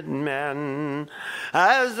united men.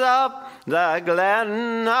 As up the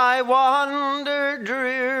glen I wandered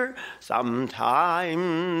drear,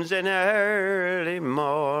 sometimes in early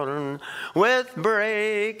morn, with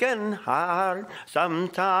breaking heart.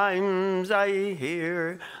 Sometimes I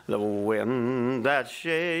hear the wind that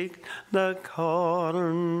shakes the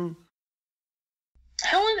corn.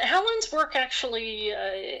 Helen's work actually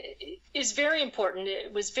is very important.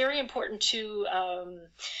 It was very important to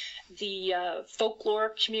the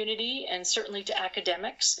folklore community and certainly to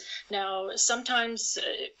academics. Now, sometimes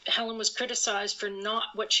Helen was criticized for not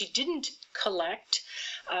what she didn't collect.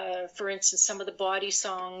 For instance, some of the body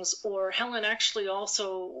songs, or Helen actually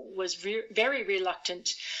also was very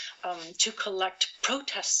reluctant to collect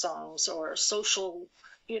protest songs or social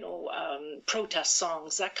protest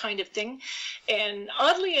songs, that kind of thing. And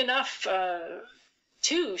oddly enough,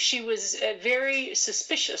 too, she was very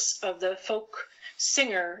suspicious of the folk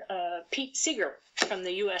singer Pete Seeger from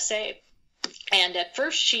the USA. And at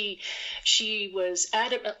first she was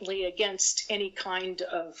adamantly against any kind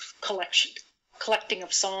of collecting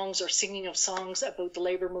of songs or singing of songs about the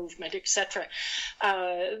labor movement, etc.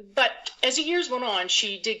 But as the years went on,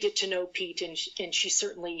 she did get to know Pete, and she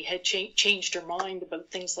certainly had changed her mind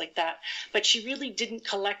about things like that. But she really didn't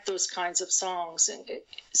collect those kinds of songs. And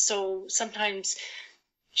so sometimes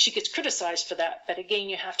she gets criticized for that. But again,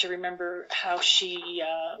 you have to remember how she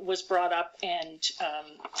was brought up and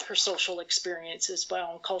her social experience as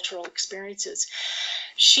well, and cultural experiences.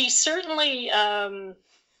 She certainly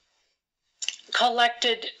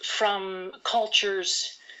collected from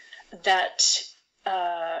cultures that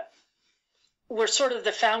were sort of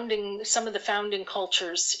some of the founding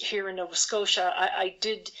cultures here in Nova Scotia. I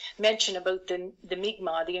did mention about the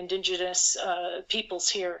Mi'kmaq, the indigenous peoples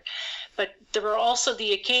here, but there were also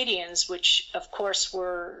the Acadians, which of course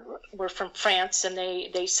were from France, and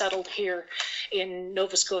they settled here in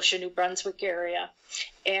Nova Scotia, New Brunswick area,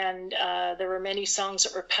 and there were many songs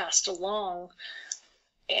that were passed along.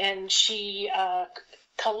 And she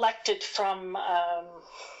collected from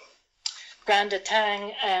Grand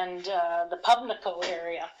Etang and the Pubnico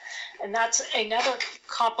area. And that's another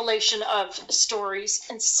compilation of stories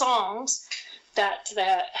and songs that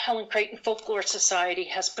the Helen Creighton Folklore Society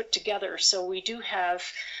has put together. So we do have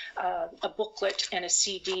a booklet and a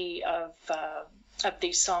CD of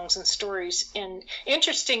these songs and stories. And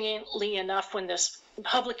interestingly enough, when this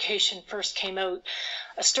publication first came out,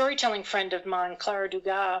 a storytelling friend of mine, Clara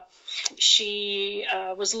Dugas, she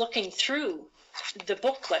was looking through the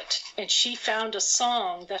booklet, and she found a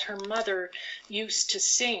song that her mother used to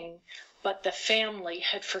sing, but the family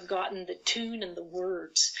had forgotten the tune and the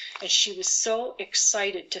words, and she was so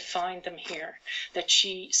excited to find them here that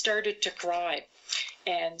she started to cry.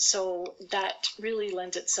 And so that really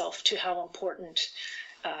lends itself to how important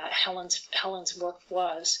Helen's work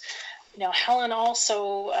was. Now, Helen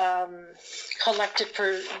also collected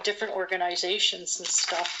for different organizations and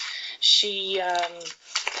stuff. She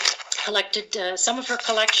collected, some of her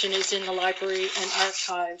collection is in the library and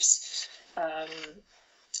archives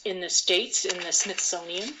in the States, in the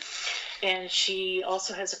Smithsonian. And she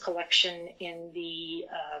also has a collection in the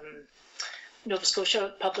Nova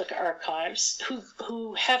Scotia Public Archives,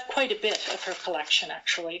 who have quite a bit of her collection,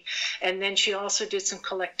 actually. And then she also did some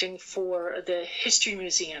collecting for the History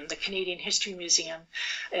Museum, the Canadian History Museum.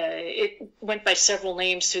 It went by several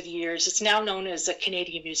names through the years. It's now known as the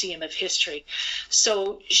Canadian Museum of History.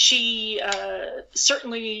 So she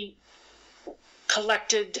certainly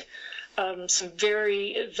collected some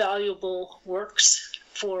very valuable works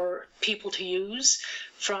for people to use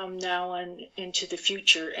from now on into the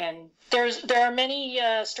future. And there are many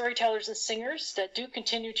storytellers and singers that do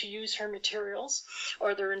continue to use her materials,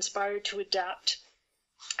 or they're inspired to adapt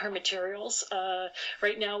her materials.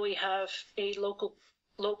 Right now we have a local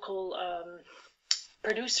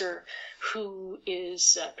producer who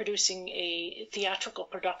is producing a theatrical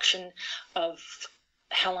production of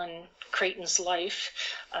Helen Creighton's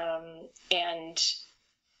life, and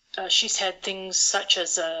She's had things such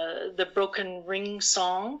as the Broken Ring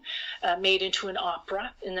song made into an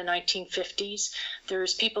opera in the 1950s.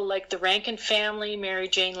 There's people like the Rankin family, Mary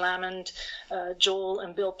Jane Lamond, Joel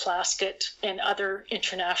and Bill Plaskett, and other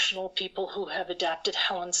international people who have adapted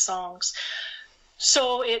Helen's songs.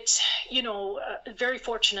 So it's, very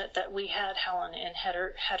fortunate that we had Helen and had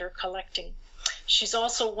her collecting. She's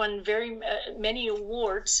also won very many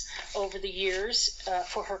awards over the years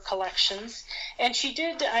for her collections, and she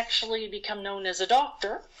did actually become known as a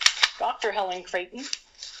doctor, Dr. Helen Creighton,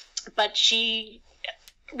 but she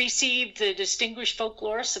received the Distinguished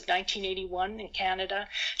Folklorist of 1981 in Canada.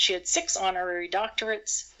 She had 6 honorary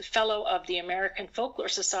doctorates, Fellow of the American Folklore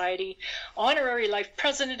Society, Honorary Life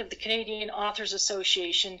President of the Canadian Authors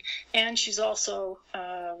Association, and she's also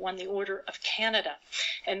won the Order of Canada.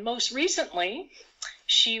 And most recently,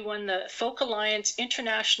 she won the Folk Alliance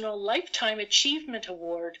International Lifetime Achievement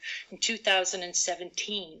Award in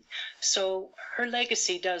 2017. So her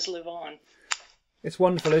legacy does live on. It's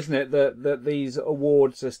wonderful, isn't it, that these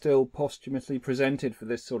awards are still posthumously presented for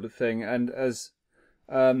this sort of thing. And as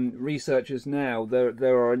researchers now,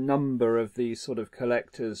 there are a number of these sort of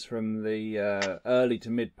collectors from the early to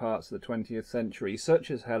mid parts of the 20th century,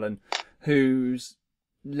 such as Helen, whose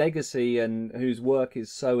legacy and whose work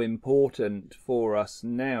is so important for us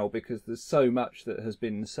now, because there's so much that has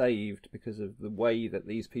been saved because of the way that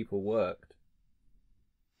these people worked.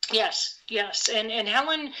 Yes. And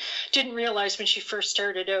Helen didn't realize when she first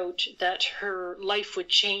started out that her life would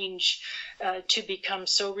change to become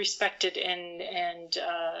so respected and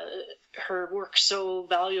her work so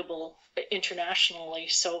valuable internationally.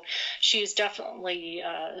 So she is definitely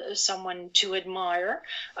someone to admire.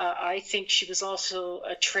 I think she was also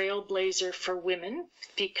a trailblazer for women,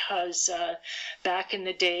 because back in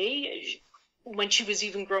the day, when she was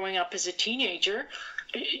even growing up as a teenager,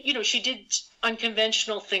 she did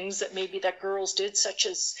unconventional things that maybe that girls did, such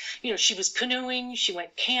as, she was canoeing, she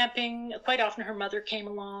went camping. Quite often her mother came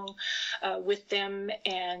along with them.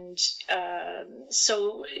 And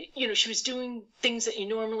so, she was doing things that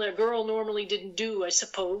a girl normally didn't do, I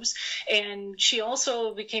suppose. And she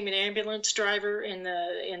also became an ambulance driver in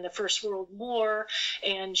the First World War.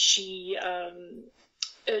 And she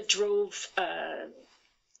drove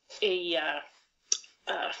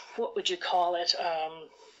what would you call it?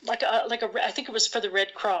 I think it was for the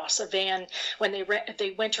Red Cross, a van, when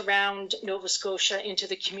they went around Nova Scotia into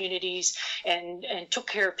the communities and took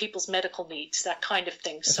care of people's medical needs, that kind of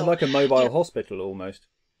thing. So like a mobile hospital almost.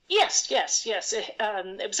 Yes.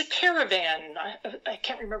 It was a caravan. I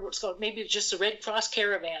can't remember what it's called. Maybe it's just a Red Cross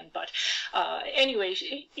caravan. But anyway,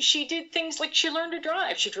 she did things like she learned to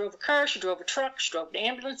drive. She drove a car, she drove a truck, she drove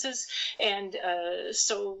ambulances. And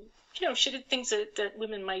so, she did things that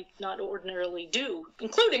women might not ordinarily do,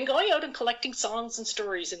 including going out and collecting songs and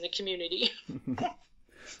stories in the community.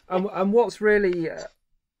 And what's really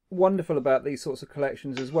wonderful about these sorts of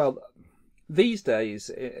collections as well, these days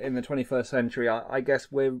in the 21st century, I guess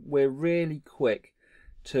we're really quick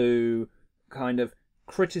to kind of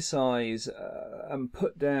criticize and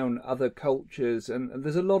put down other cultures, and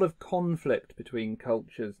there's a lot of conflict between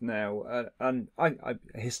cultures now, and I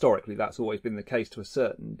historically that's always been the case to a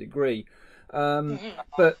certain degree,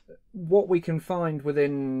 but what we can find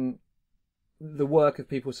within the work of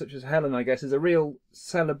people such as Helen, I guess, is a real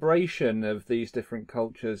celebration of these different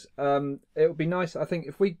cultures. It would be nice, I think,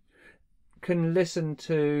 if we can listen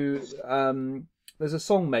to there's a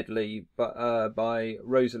song medley by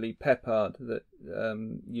Rosalie Peppard that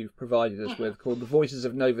you've provided us with, called The Voices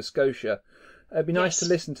of Nova Scotia. It'd be nice to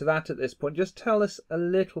listen to that at this point. Just tell us a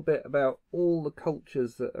little bit about all the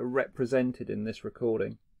cultures that are represented in this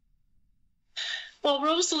recording. Well,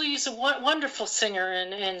 Rosalie is a wonderful singer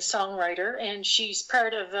and songwriter, and she's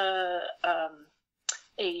part of her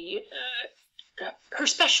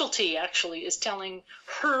specialty, actually, is telling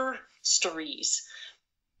her stories.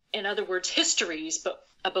 In other words, histories, but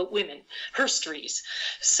about women, her stories.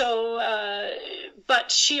 So,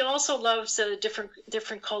 but she also loves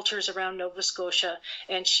different cultures around Nova Scotia,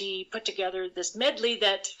 and she put together this medley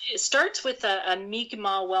that starts with a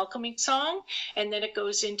Mi'kmaq welcoming song, and then it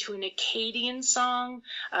goes into an Acadian song,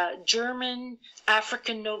 German,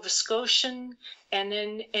 African Nova Scotian, and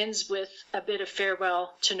then ends with a bit of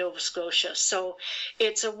farewell to Nova Scotia. So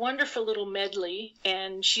it's a wonderful little medley,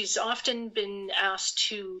 and she's often been asked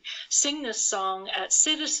to sing this song at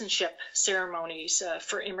citizenship ceremonies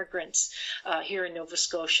for immigrants here in Nova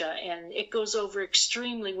Scotia, and it goes over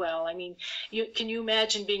extremely well. I mean, can you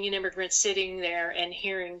imagine being an immigrant sitting there and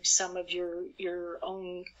hearing some of your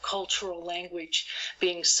own cultural language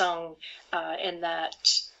being sung, and that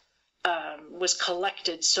was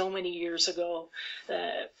collected so many years ago.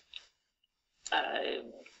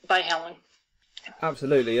 by Helen.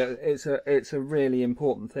 Absolutely. It's a really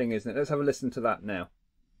important thing, isn't it? Let's have a listen to that now.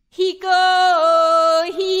 Higo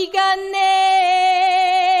higane,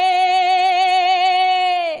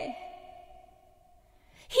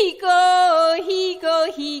 higo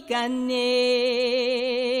higane,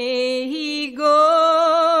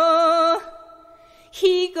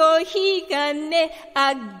 higo higane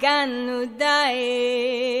aganudae,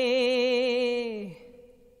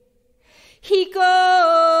 higo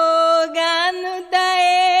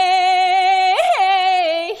ganudae,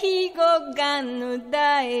 higo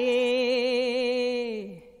ganudae,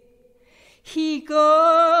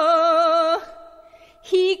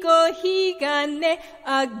 higo higane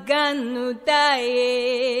aganudae.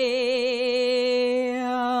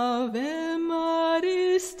 Ave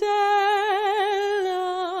Maris Stella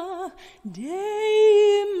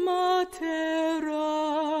Dei Mater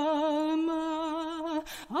Alma,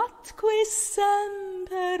 atque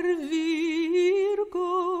semper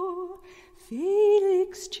Virgo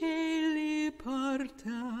Felix Celi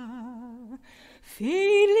Parta,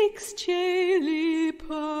 Felix Celi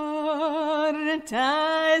Parta.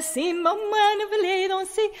 Si maman ne voulait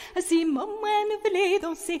danser, si maman ne voulait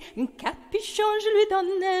danser, un capuchon je lui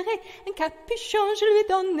donnerai, un capuchon je lui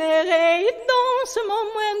donnerai. Danse,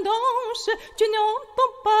 maman, danse, tu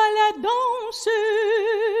n'entends pas la danse,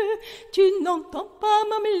 tu n'entends pas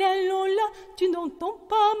maman Lola, tu n'entends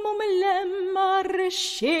pas maman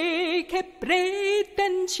marcher, que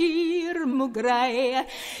preten cir mugrai,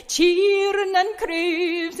 cir nan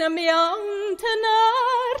kruvs am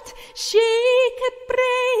jantenart, que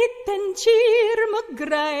preten cir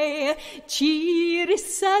mugrai, cir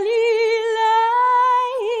salileiner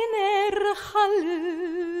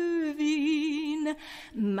halvin.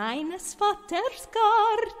 Meines Vaters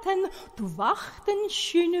Garten, du wachten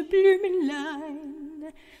schöne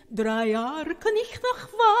Blümenlein. 3 Jahre kann ich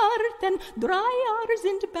noch warten, 3 Jahre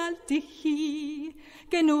sind bald hier.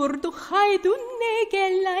 Geh nur du Heid und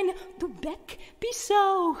Nägelein, du Beck bis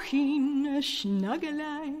auch in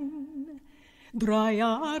Schnaggelein. 3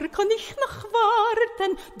 Jahre kann ich noch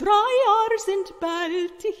warten, 3 Jahre sind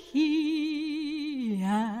bald hier.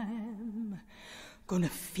 I'm gonna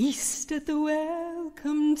feast at the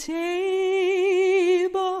welcome table.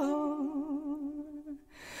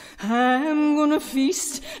 I'm gonna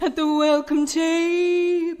feast at the welcome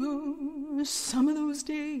table some of those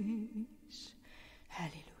days.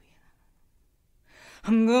 Hallelujah.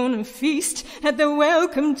 I'm gonna feast at the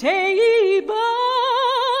welcome table.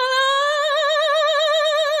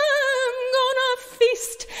 I'm gonna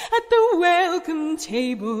feast at the welcome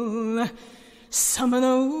table some of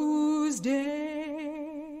those days.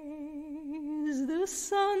 The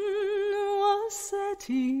sun was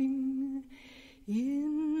setting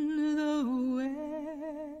in the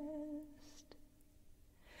west.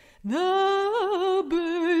 The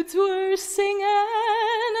birds were singing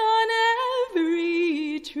on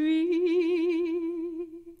every tree.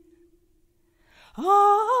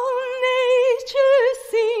 All nature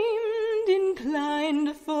seemed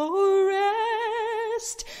inclined for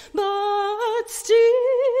rest, but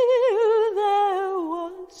still there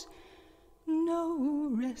was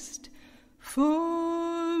no rest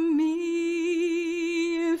for me.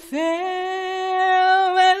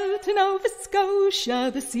 Farewell to Nova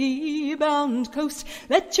Scotia, the sea-bound coast.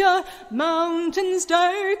 Let your mountains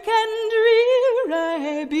dark and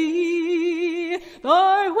dreary be.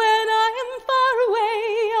 For when I am far away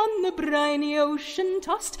on the briny ocean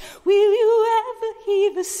tossed, will you ever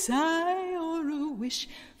heave a sigh or a wish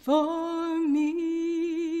for me?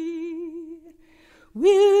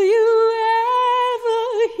 Will you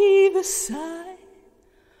ever heave a sigh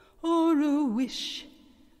or a wish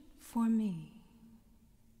for me?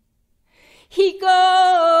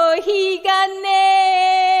 Higo higane,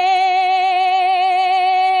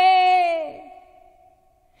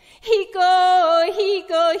 higo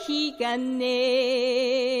higane,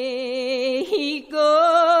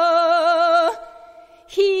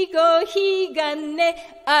 higo higane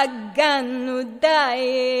aganudae.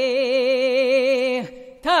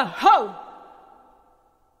 Ta-ho!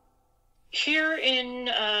 Here in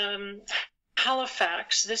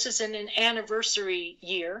Halifax, this is in an anniversary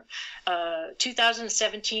year.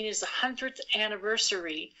 2017 is the 100th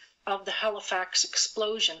anniversary of the Halifax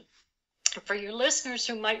explosion. For your listeners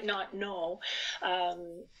who might not know,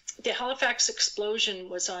 the Halifax explosion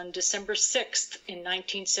was on December 6th in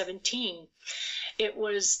 1917. It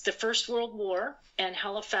was the First World War, and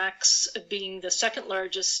Halifax, being the second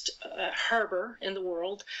largest harbor in the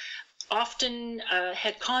world, often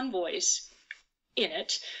had convoys in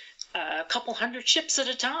it a couple hundred ships at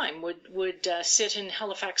a time would sit in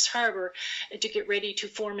Halifax Harbor to get ready to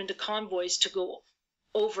form into convoys to go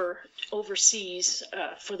overseas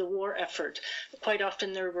for the war effort. Quite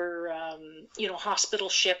often there were, hospital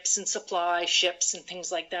ships and supply ships and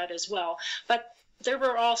things like that as well. But there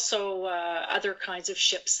were also other kinds of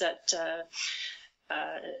ships that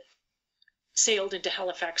sailed into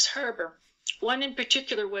Halifax Harbor. One in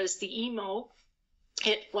particular was the Emo.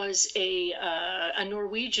 It was a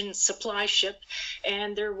Norwegian supply ship,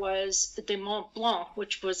 and there was the Mont Blanc,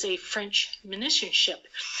 which was a French munition ship.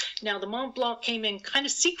 Now, the Mont Blanc came in kind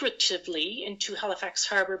of secretively into Halifax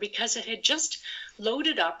Harbor because it had just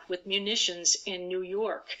loaded up with munitions in New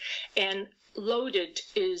York. And loaded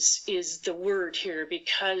is the word here,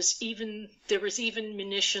 because there was even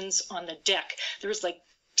munitions on the deck. There was like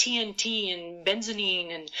TNT and benzene,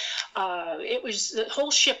 and the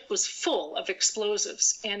whole ship was full of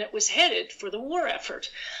explosives, and it was headed for the war effort.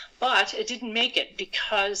 But it didn't make it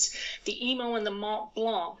because the Emo and the Mont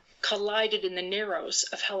Blanc collided in the narrows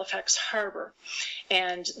of Halifax Harbor,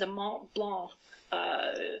 and the Mont Blanc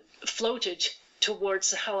floated towards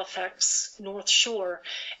the Halifax North Shore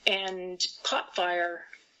and caught fire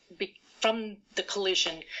from the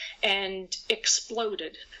collision and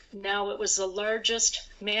exploded. Now, it was the largest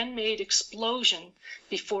man-made explosion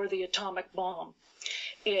before the atomic bomb.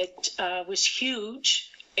 It was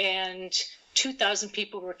huge, and 2,000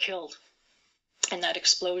 people were killed in that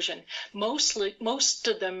explosion. Most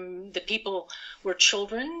of them, the people, were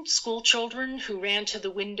children, school children, who ran to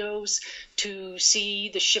the windows to see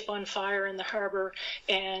the ship on fire in the harbor,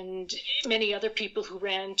 and many other people who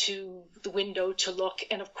ran to the window to look.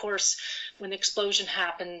 And of course, when the explosion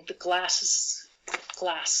happened, the glass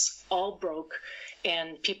all broke,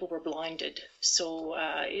 and people were blinded. So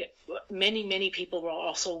many people were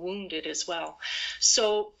also wounded as well.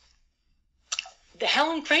 So the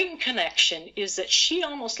Helen Creighton connection is that she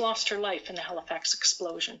almost lost her life in the Halifax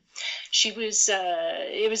explosion.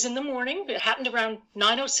 It was in the morning. It happened around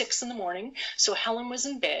 9:06 in the morning. So Helen was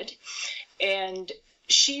in bed, and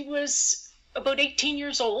she was about 18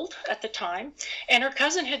 years old at the time, and her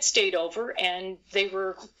cousin had stayed over, and they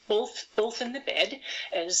were both in the bed,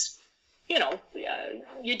 as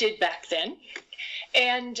you did back then.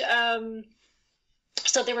 And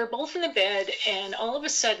so they were both in the bed, and all of a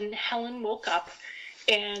sudden Helen woke up,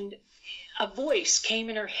 and a voice came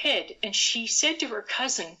in her head, and she said to her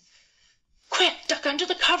cousin, "Quick, duck under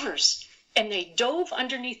the covers." And they dove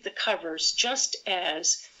underneath the covers just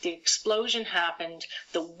as the explosion happened.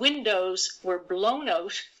 The windows were blown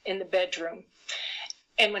out in the bedroom.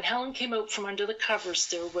 And when Helen came out from under the covers,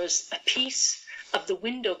 there was a piece of the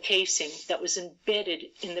window casing that was embedded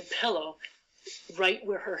in the pillow right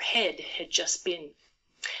where her head had just been.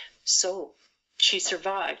 So she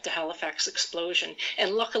survived the Halifax explosion,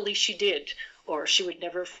 and luckily she did, or she would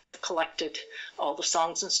never have collected all the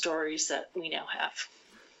songs and stories that we now have.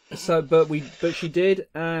 So, but she did,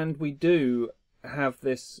 and we do have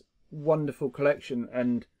this wonderful collection,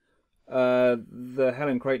 and the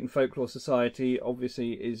Helen Creighton Folklore Society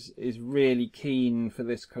obviously is really keen for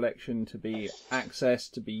this collection to be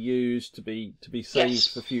accessed, to be used, to be saved Yes.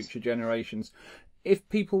 for future generations. If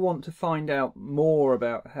people want to find out more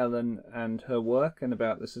about Helen and her work and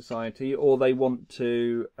about the society, or they want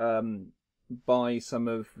to buy some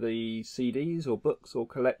of the CDs or books or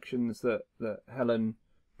collections that Helen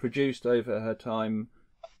produced over her time,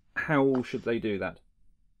 how should they do that?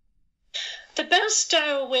 The best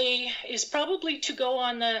way is probably to go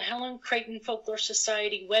on the Helen Creighton Folklore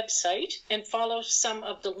Society website and follow some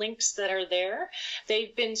of the links that are there.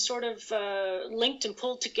 They've been sort of linked and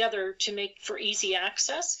pulled together to make for easy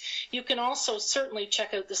access. You can also certainly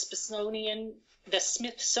check out the Smithsonian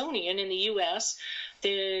in the U.S.,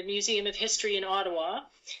 the Museum of History in Ottawa,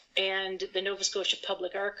 and the Nova Scotia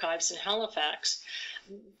Public Archives in Halifax.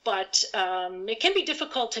 But it can be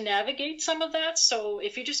difficult to navigate some of that. So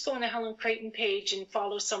if you just go on the Helen Creighton page and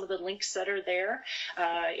follow some of the links that are there,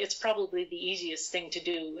 it's probably the easiest thing to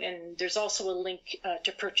do. And there's also a link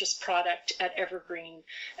to purchase product at Evergreen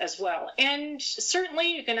as well. And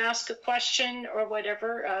certainly you can ask a question or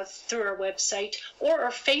whatever through our website or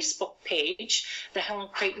our Facebook page, the Helen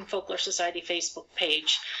Creighton Folklore Society Facebook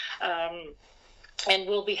page. And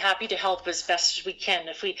we'll be happy to help as best as we can.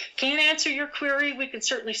 If we can't answer your query, we can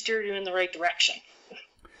certainly steer you in the right direction.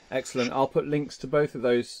 Excellent. I'll put links to both of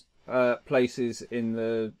those places in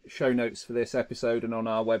the show notes for this episode and on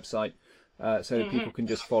our website, so people can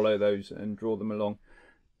just follow those and draw them along.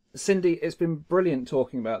 Cindy, it's been brilliant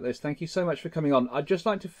talking about this. Thank you so much for coming on. I'd just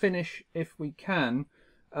like to finish, if we can,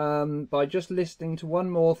 by just listening to one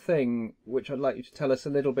more thing, which I'd like you to tell us a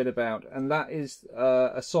little bit about, and that is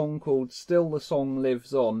a song called Still the Song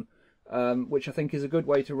Lives On, which I think is a good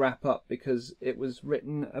way to wrap up because it was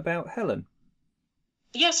written about Helen.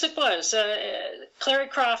 Yes, it was. Clary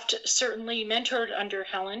Croft certainly mentored under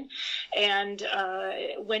Helen, and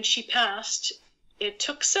when she passed, it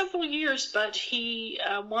took several years, but he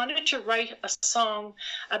wanted to write a song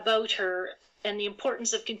about her and the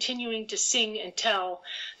importance of continuing to sing and tell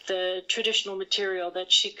the traditional material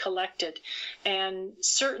that she collected. And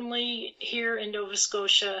certainly here in Nova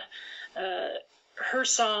Scotia, her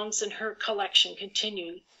songs and her collection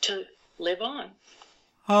continue to live on.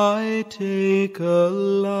 I take a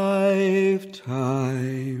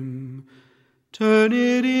lifetime, turn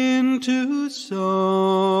it into song,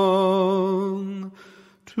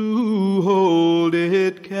 to hold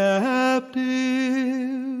it captive,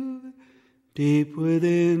 deep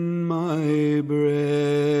within my breast,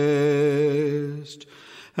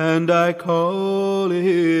 and I call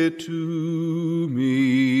it to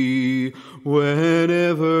me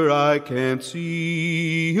whenever I can't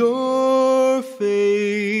see your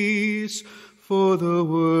face, for the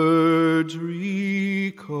words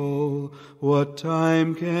recall what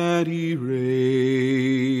time can't erase.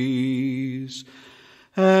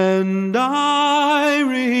 And I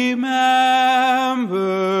remember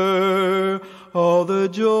all the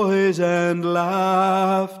joys and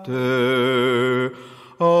laughter,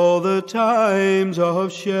 all the times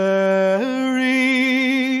of sharing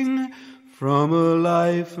from a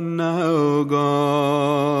life now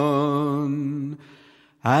gone,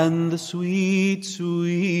 and the sweet,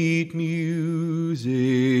 sweet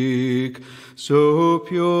music, so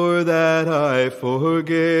pure that I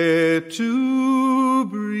forget to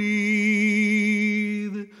breathe.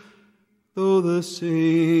 Though the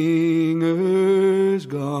singer's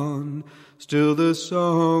gone, still the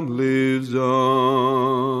song lives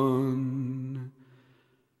on.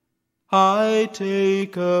 I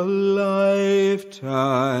take a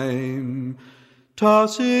lifetime,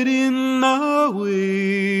 toss it in the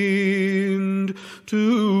wind,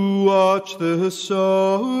 to watch the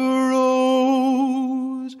sorrows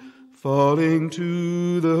falling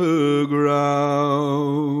to the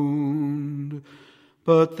ground.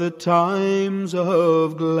 But the times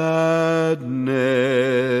of gladness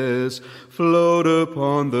float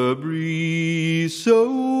upon the breeze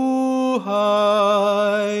so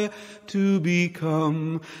high, to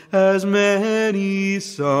become as many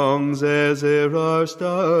songs as there are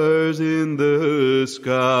stars in the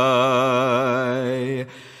sky.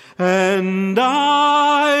 And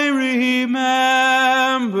I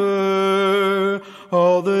remember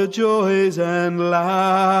all the joys and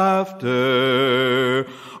laughter,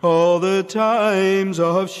 all the times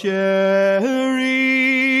of sharing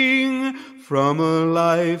from a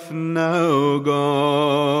life now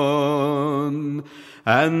gone.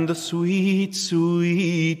 And the sweet,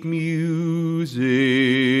 sweet music,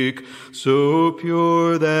 so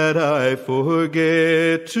pure that I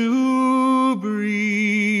forget to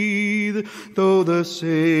breathe. Though the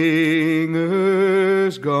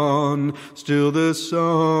singer's gone, still the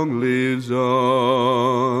song lives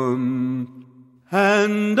on.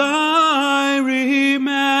 And I remember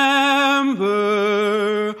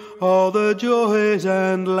all the joys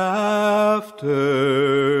and laughter,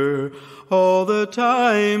 all the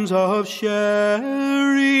times of sharing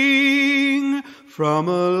from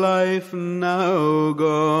a life now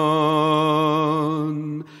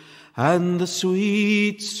gone. And the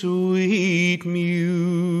sweet, sweet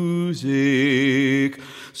music,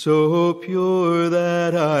 so pure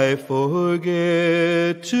that I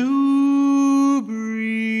forget to breathe.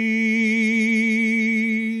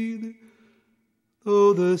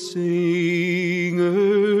 Though the singer's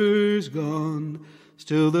gone,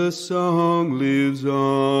 still the song lives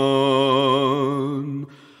on.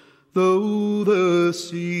 Though the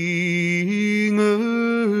singer's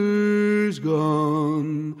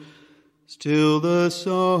gone, still the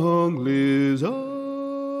song lives on.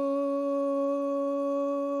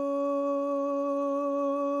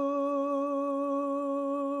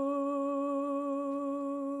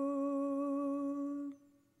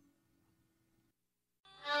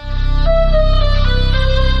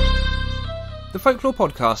 The Folklore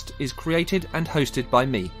Podcast is created and hosted by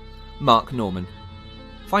me, Mark Norman.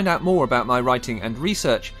 Find out more about my writing and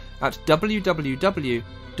research at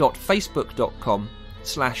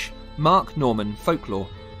www.facebook.com/MarkNormanFolklore.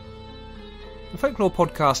 The Folklore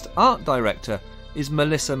Podcast art director is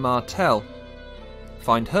Melissa Martell.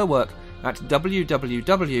 Find her work at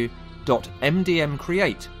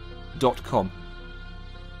www.mdmcreate.com.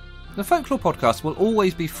 The Folklore Podcast will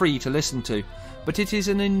always be free to listen to, but it is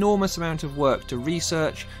an enormous amount of work to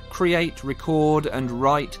research, create, record and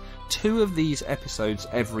write 2 of these episodes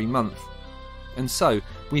every month. And so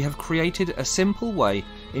we have created a simple way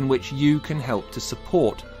in which you can help to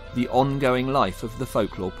support the ongoing life of the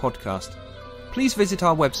Folklore Podcast. Please visit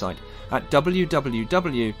our website at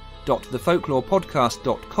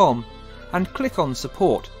www.thefolklorepodcast.com and click on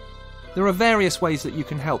support. There are various ways that you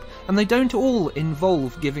can help, and they don't all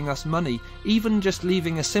involve giving us money. Even just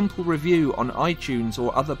leaving a simple review on iTunes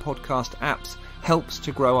or other podcast apps helps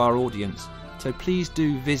to grow our audience. So please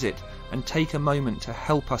do visit and take a moment to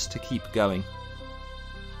help us to keep going.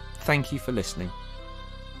 Thank you for listening.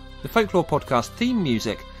 The Folklore Podcast theme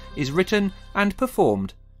music is written and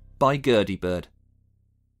performed by Gurdybird.